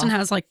them. Oh. Justin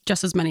has like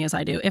just as many as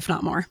I do, if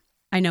not more.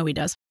 I know he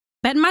does.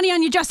 Betting money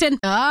on you, Justin.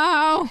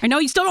 Oh. I know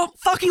you still don't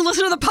fucking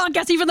listen to the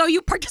podcast, even though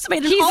you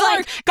participate in He's all like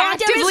our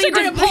goddamn actively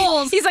Instagram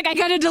polls. He's like, I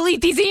got to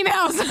delete these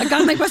emails. I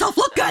gotta make myself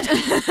look good.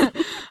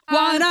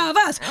 One of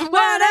us.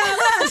 One of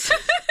us.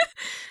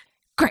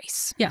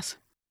 Grace, Yes.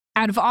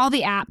 out of all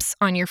the apps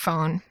on your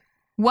phone,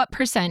 what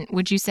 %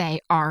 would you say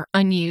are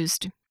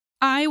unused?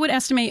 I would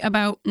estimate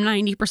about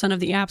 90% of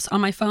the apps on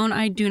my phone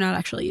I do not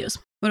actually use.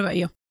 What about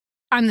you?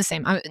 I'm the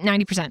same.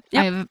 90%.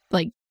 Yep. I have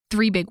like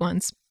 3 big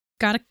ones.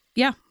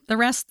 Yeah. The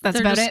rest, That's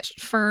they're about just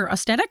for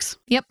aesthetics.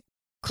 Yep.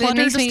 It Cluttered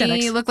makes me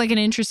aesthetics. look like an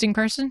interesting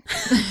person.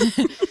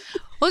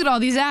 Look at all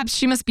these apps.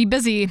 She must be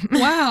busy.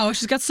 Wow,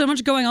 she's got so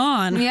much going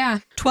on. Yeah.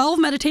 12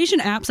 meditation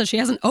apps that she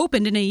hasn't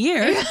opened in a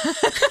year.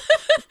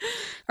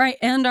 All right,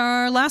 and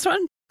our last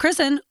one.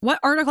 Kristen, what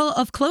article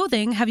of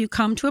clothing have you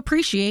come to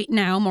appreciate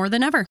now more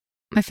than ever?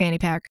 My fanny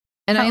pack.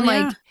 And Hell I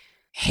yeah.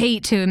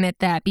 hate to admit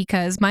that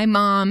because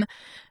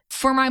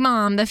for my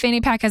mom, the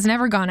fanny pack has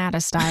never gone out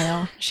of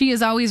style. She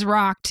has always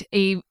rocked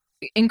a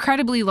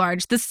incredibly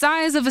large, the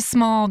size of a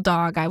small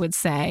dog, I would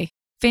say,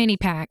 fanny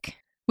pack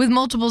with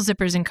multiple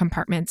zippers and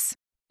compartments.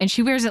 And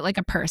she wears it like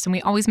a purse, and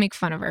we always make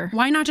fun of her.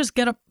 Why not just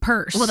get a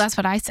purse? Well, that's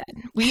what I said.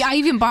 I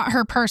even bought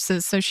her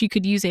purses so she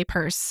could use a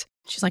purse.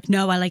 She's like,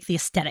 no, I like the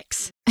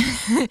aesthetics.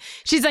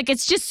 She's like,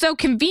 it's just so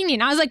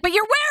convenient. I was like, but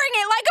you're wearing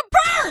it like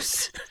a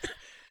purse.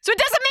 So it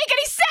doesn't make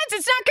any sense.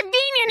 It's not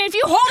convenient. If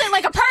you hold it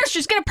like a purse,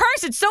 just get a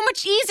purse. It's so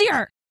much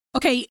easier.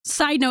 Okay,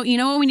 side note, you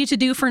know what we need to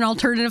do for an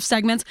alternative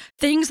segments?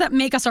 Things that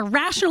make us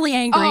irrationally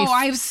angry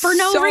for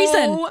no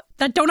reason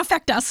that don't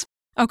affect us.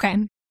 Okay.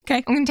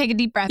 Okay. I'm going to take a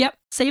deep breath. Yep,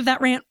 save that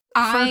rant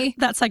I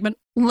for that segment.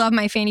 love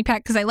my fanny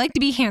pack because I like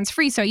to be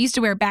hands-free. So I used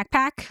to wear a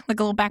backpack, like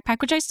a little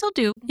backpack, which I still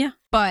do. Yeah.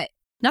 But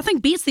Nothing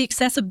beats the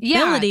accessibility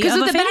yeah, because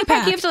of with a the fanny backpack,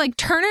 pack. you have to like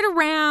turn it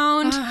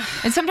around.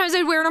 And sometimes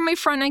I'd wear it on my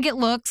front and I get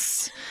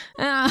looks.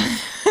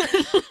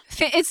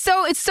 It's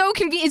so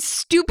convenient. It's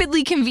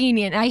stupidly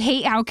convenient. I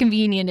hate how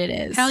convenient it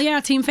is. Hell yeah,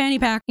 Team Fanny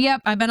Pack.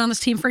 Yep. I've been on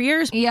this team for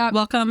years. Yep.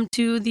 Welcome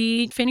to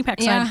the Fanny Pack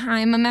Yeah, side.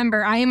 I'm a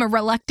member. I am a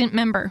reluctant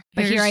member,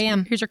 but here I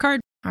am. Here's your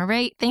card. All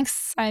right,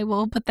 thanks. I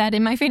will put that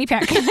in my fanny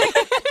pack.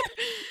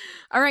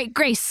 All right,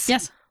 Grace.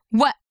 Yes.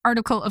 What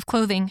article of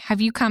clothing have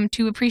you come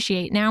to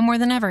appreciate now more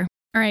than ever?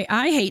 All right,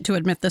 I hate to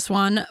admit this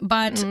one,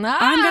 but No.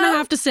 I'm going to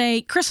have to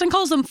say Kristen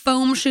calls them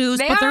foam shoes,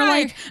 They but they're are.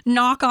 like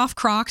knockoff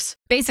Crocs.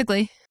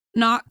 Basically.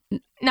 Not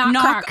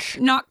Crocs.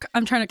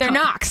 I'm trying to They're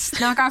knocks.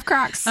 Knockoff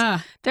Crocs.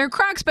 They're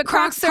Crocs, but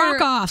Crocs are...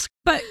 Croc-offs.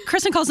 But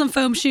Kristen calls them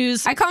foam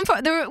shoes. I call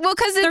them... Well,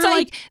 because it's They're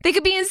like... They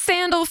could be in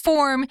sandal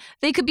form.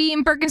 They could be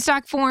in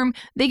Birkenstock form.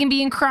 They can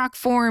be in Croc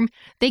form.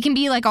 They can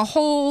be like a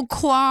whole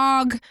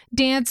clog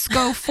dance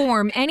go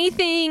form.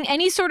 Anything,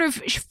 any sort of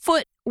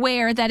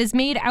footwear that is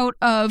made out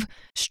of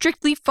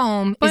strictly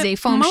foam is a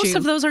foam shoe. Most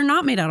of those are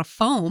not made out of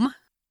foam.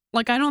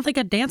 Like, I don't think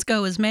a dance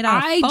go is made out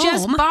of foam. I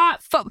just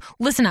bought foam.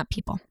 Listen up,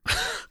 people.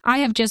 I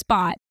have just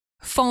bought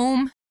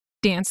foam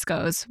dance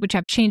goes, which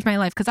have changed my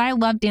life because I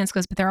love dance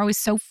goes, but they're always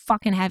so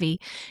fucking heavy.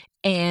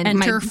 And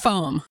Enter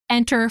foam.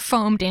 Enter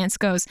foam dance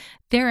goes.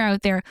 They're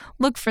out there.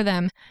 Look for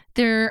them.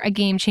 They're a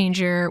game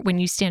changer when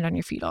you stand on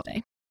your feet all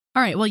day.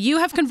 All right, well, you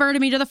have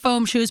converted me to the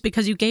foam shoes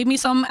because you gave me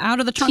some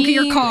out of the trunk of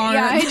your car.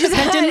 Yeah, I just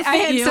that didn't I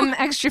fit had you. some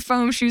extra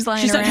foam shoes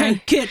lying She's around.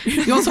 like, hey, kid,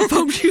 you want some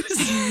foam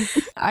shoes?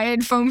 I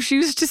had foam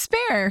shoes to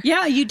spare.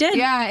 Yeah, you did.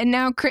 Yeah, and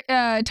now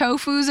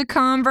Tofu's a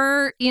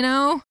convert, you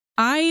know?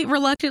 I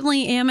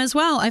reluctantly am as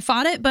well. I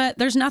fought it, but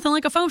there's nothing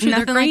like a foam shoe.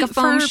 Nothing They're great like a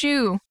foam for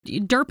shoe.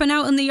 derping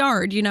out in the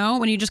yard, you know,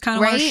 when you just kind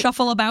of want to Right?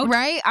 shuffle about.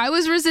 Right? I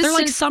was resistant. They're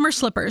like summer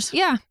slippers.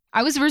 Yeah,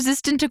 I was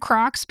resistant to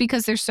Crocs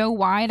because they're so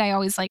wide. I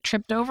always like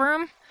tripped over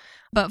them.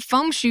 But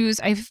foam shoes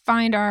I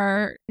find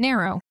are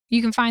narrow.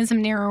 You can find some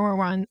narrower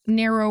ones.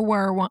 Narrow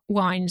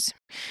ones.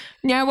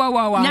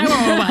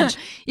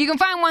 You can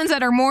find ones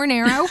that are more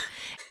narrow,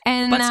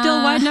 and But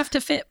still wide enough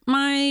to fit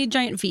my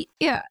giant feet.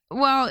 Yeah,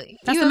 well,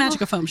 That's the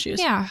magic of foam shoes.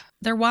 Yeah,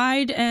 They're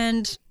wide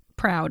and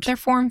proud. they're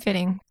form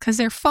fitting because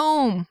they're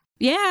foam.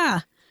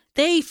 Yeah.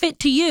 They fit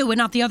to you and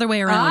not the other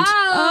way around.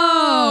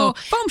 Oh.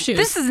 Foam shoes.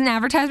 This is an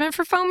advertisement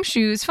for foam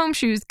shoes. Foam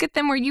shoes, get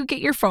them where you get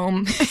your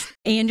foam.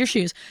 And your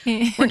shoes.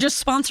 We're just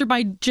sponsored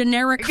by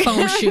generic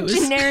foam shoes.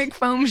 Generic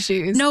foam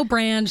shoes. No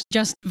brand,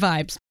 just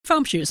vibes.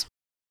 Foam shoes.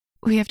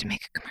 We have to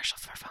make a commercial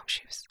for foam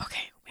shoes.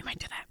 Okay, we might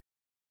do that.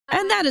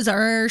 And that is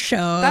our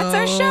show. That's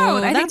our show.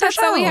 I think that's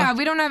our all we show. have.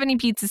 We don't have any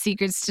pizza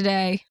secrets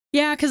today.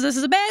 Yeah, because this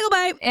is a bagel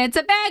bite. It's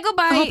a bagel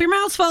bite. I hope your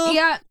mouth's full.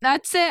 Yeah,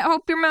 that's it.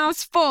 Hope your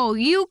mouth's full.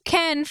 You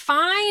can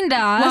find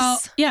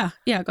us. Well,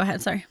 yeah, go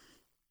ahead. Sorry.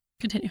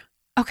 Continue.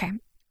 Okay.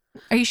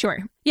 Are you sure?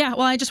 Yeah,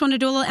 well, I just wanted to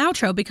do a little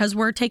outro because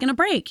we're taking a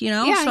break, you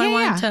know? Yeah, so I yeah,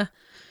 wanted to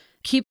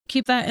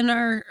keep that in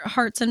our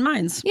hearts and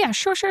minds. Yeah,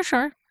 sure.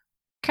 Can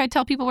I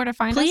tell people where to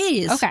find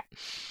Please. us? Okay.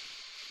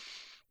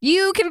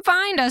 You can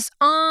find us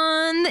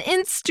on the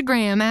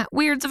Instagram at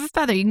Weirds of a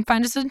Feather. You can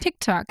find us on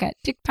TikTok at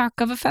TikTok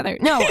of a Feather.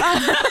 No.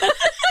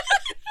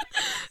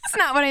 That's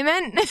not what I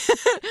meant.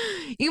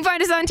 You can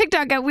find us on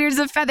TikTok at Weirds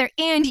of Feather,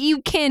 and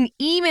you can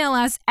email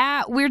us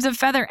at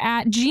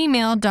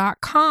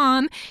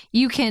weirdsofeather@gmail.com.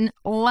 You can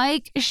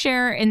like,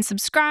 share, and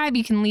subscribe.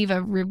 You can leave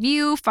a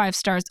review, 5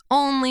 stars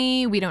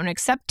only. We don't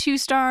accept 2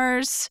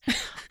 stars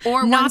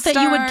or 1 Not that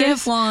you would stars.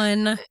 give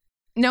one.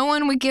 No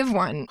one would give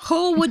one.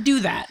 Who would do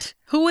that?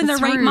 Who in their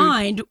That's right rude.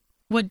 mind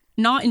would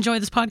not enjoy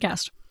this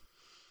podcast?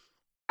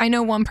 I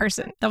know one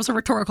person. That was a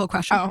rhetorical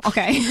question. Oh,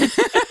 okay.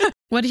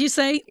 What did you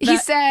say? He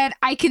said,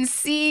 I can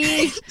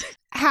see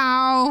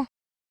how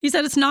He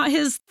said it's not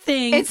his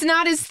thing. it's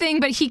not his thing,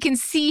 but he can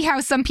see how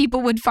some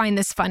people would find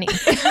this funny.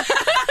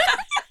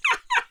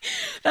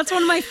 That's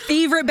one of my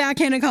favorite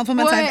backhanded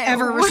compliments I've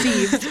ever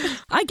received.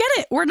 I get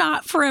it. We're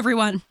not for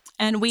everyone,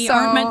 and we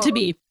aren't meant to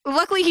be.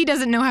 Luckily, he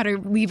doesn't know how to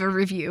leave a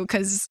review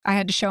because I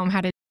had to show him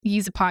how to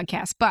use a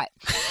podcast. But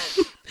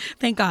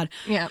Thank God.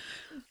 yeah,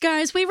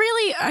 Guys,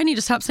 I need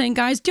to stop saying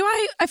guys.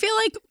 I feel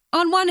like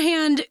on one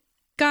hand,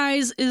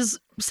 guys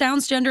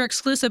sounds gender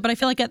exclusive, but I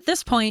feel like at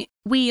this point,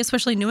 we,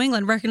 especially New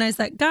England, recognize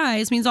that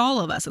guys means all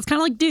of us. It's kind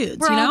of like dudes,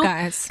 we're you know? all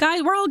guys.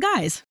 Guys, we're all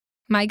guys.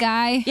 My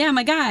guy. Yeah,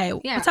 my guy.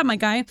 Yeah. What's up, my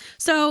guy?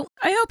 So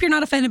I hope you're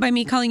not offended by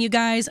me calling you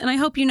guys, and I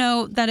hope you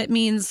know that it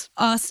means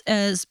us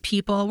as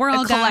people. We're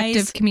all A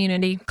collective guys.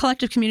 community.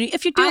 Collective community.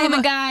 If you do I'm have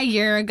a guy,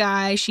 you're a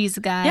guy, she's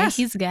a guy, Yes.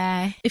 he's a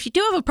guy. if you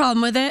do have a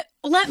problem with it,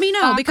 let me know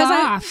Fuck because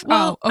off.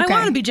 I Okay.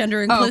 want to be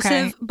gender inclusive,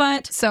 Okay.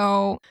 but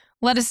So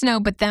let us know,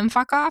 but then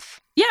fuck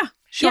off. yeah,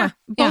 Sure. yeah,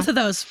 both of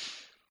those.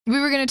 We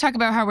were going to talk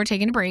about how we're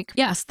taking a break.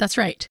 Yes, that's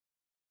right.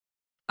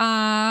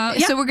 Yeah.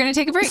 So we're going to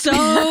take a break.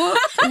 So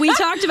we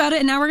talked about it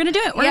and now we're going to do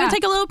it. We're going Yeah. to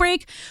take a little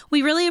break.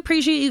 We really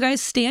appreciate you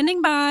guys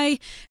standing by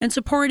and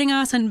supporting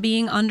us and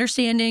being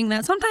understanding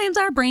that sometimes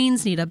our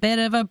brains need a bit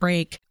of a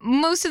break.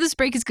 Most of this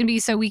break is going to be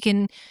so we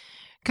can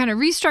kind of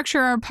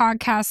restructure our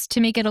podcast to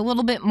make it a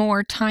little bit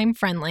more time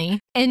friendly.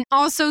 And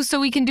also so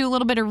we can do a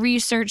little bit of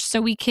research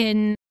so we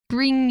can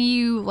bring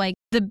you like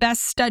the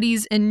best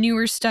studies and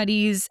newer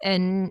studies,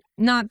 and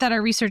not that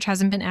our research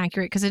hasn't been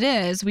accurate, because it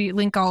is. We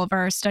link all of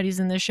our studies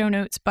in the show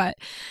notes, but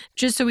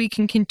just so we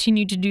can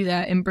continue to do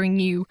that and bring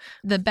you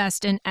the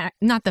best and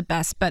not the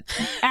best, but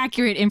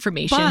accurate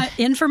information. But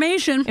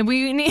information. And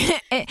we need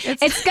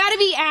it's got to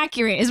be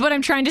accurate, is what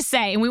I'm trying to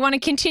say. And we want to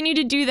continue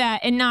to do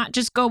that and not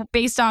just go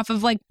based off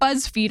of like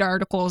BuzzFeed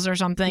articles or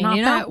something. Not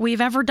you know, that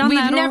we've ever done we've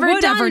that. never or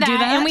would done ever that, do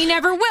that, and we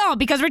never will,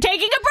 because we're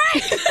taking a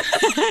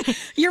break.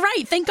 You're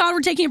right. Thank God we're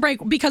taking a break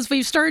because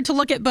we've started to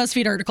look at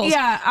BuzzFeed articles.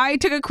 Yeah, I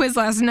took a quiz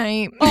last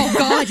night. Oh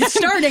God, it's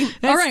starting.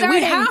 All right, we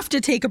starting. have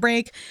to take a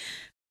break.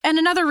 And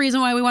another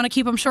reason why we want to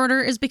keep them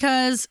shorter is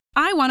because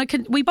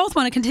we both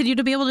want to continue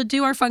to be able to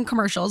do our fun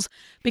commercials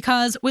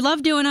because we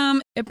love doing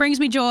them. It brings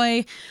me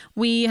joy.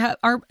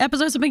 Our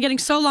episodes have been getting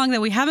so long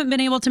that we haven't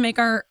been able to make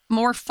our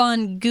more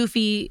fun,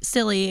 goofy,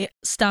 silly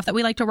stuff that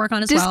we like to work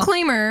on as well.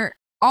 Disclaimer,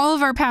 all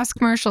of our past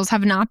commercials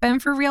have not been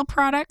for real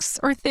products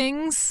or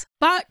things.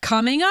 But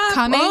coming up,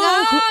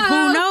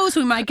 who knows?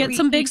 We might get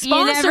some big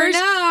sponsors. You never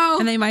know.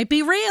 And they might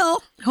be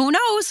real. Who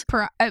knows?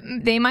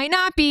 They might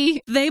not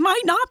be. They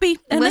might not be.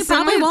 And they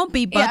probably won't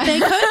be, but they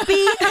could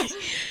be.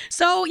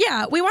 So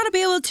yeah, we want to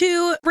be able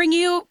to bring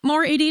you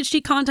more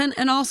ADHD content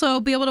and also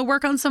be able to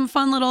work on some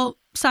fun little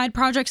side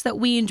projects that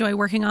we enjoy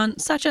working on,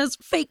 such as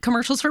fake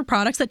commercials for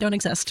products that don't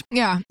exist.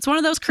 Yeah. It's one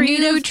of those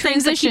creative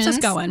things that keeps us transitions.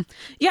 going.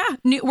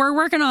 Yeah. We're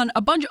working on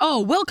a bunch.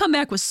 We'll come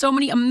back with so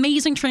many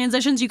amazing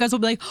transitions. You guys will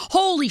be like,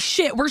 holy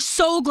shit, we're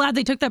so glad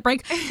they took that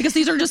break because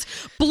these are just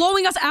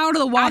blowing us out of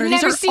the water. I've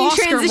These never are seen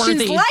transitions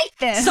Oscar-worthy like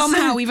this.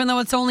 somehow, even though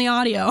it's only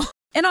audio.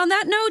 And on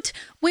that note,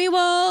 we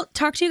will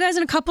talk to you guys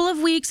in a couple of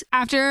weeks.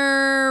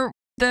 After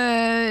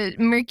the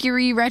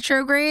Mercury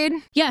retrograde.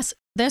 Yes,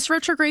 this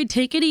retrograde,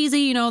 take it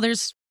easy.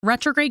 There's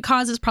retrograde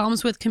causes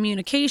problems with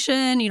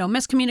communication,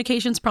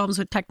 miscommunications, problems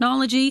with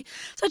technology.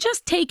 So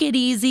just take it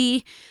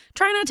easy.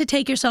 Try not to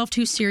take yourself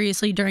too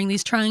seriously during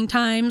these trying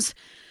times.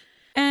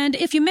 And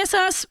if you miss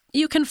us,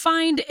 you can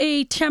find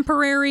a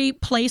temporary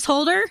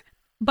placeholder.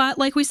 But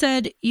like we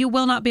said, you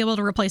will not be able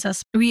to replace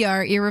us. We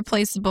are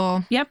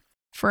irreplaceable. Yep.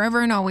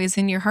 Forever and always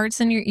in your hearts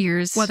and your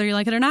ears. Whether you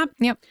like it or not.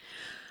 Yep.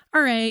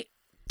 All right.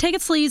 Take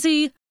it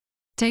sleazy.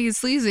 Take it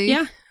sleazy.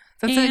 Yeah.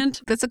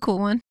 That's a cool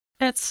one.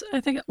 It's, I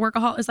think, is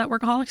that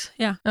Workaholics?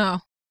 Yeah. Oh.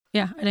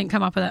 Yeah, I didn't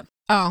come up with it.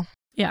 Oh.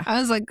 Yeah. I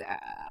was like,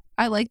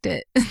 I liked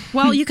it.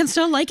 Well, you can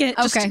still like it.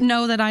 Just Okay.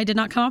 know that I did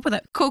not come up with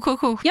it.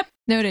 Cool. Yep.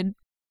 Noted.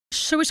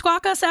 Should we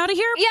squawk us out of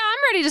here? Yeah,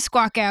 I'm ready to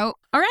squawk out.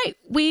 All right.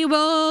 We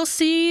will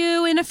see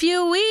you in a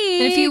few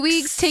weeks. In a few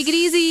weeks, take it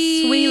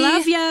easy. We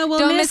love you. We'll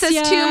Don't miss us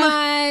ya. too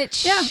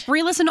much. Yeah.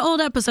 Re-listen to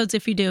old episodes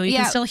if you do. You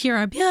can still hear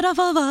our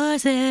beautiful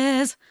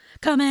voices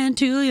coming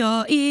to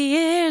your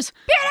ears.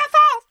 Beautiful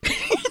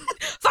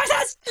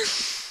Voices!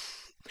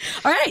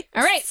 All right.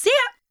 See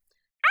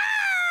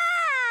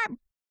ya.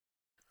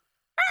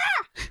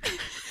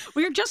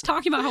 We were just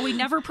talking about how we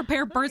never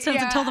prepare bird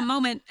sounds until the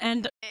moment,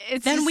 and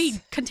then we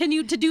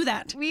continued to do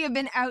that. We have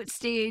been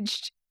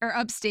outstaged or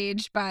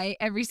upstaged by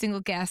every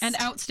single guest. And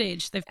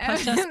outstaged. They've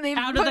pushed us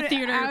out of the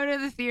theater. Out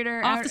of the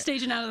theater. Off the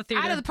stage and out of the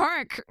theater. Out of the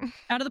park.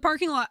 Out of the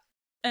parking lot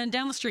and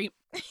down the street.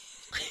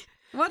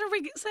 What are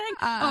we saying?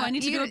 I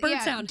need to do a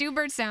bird sound. Do a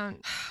bird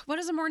sound. What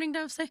does a mourning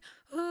dove say?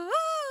 Ooh,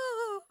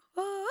 ooh,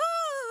 ooh.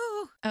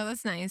 Oh,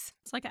 that's nice.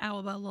 It's like an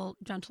owl, but a little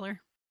gentler. Beep,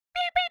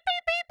 beep,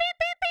 beep, beep, beep,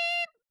 beep,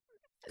 beep.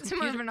 It's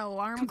more of an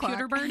alarm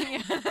computer clock. bird? Yeah.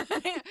 This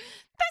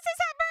is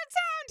how birds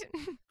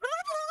sound.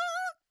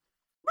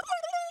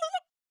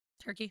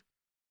 Turkey.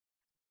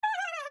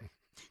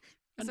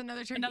 That's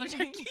another turkey. Another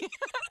turkey.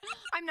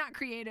 I'm not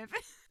creative.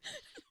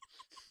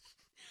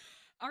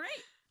 All right.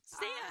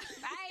 See ya.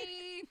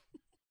 Bye.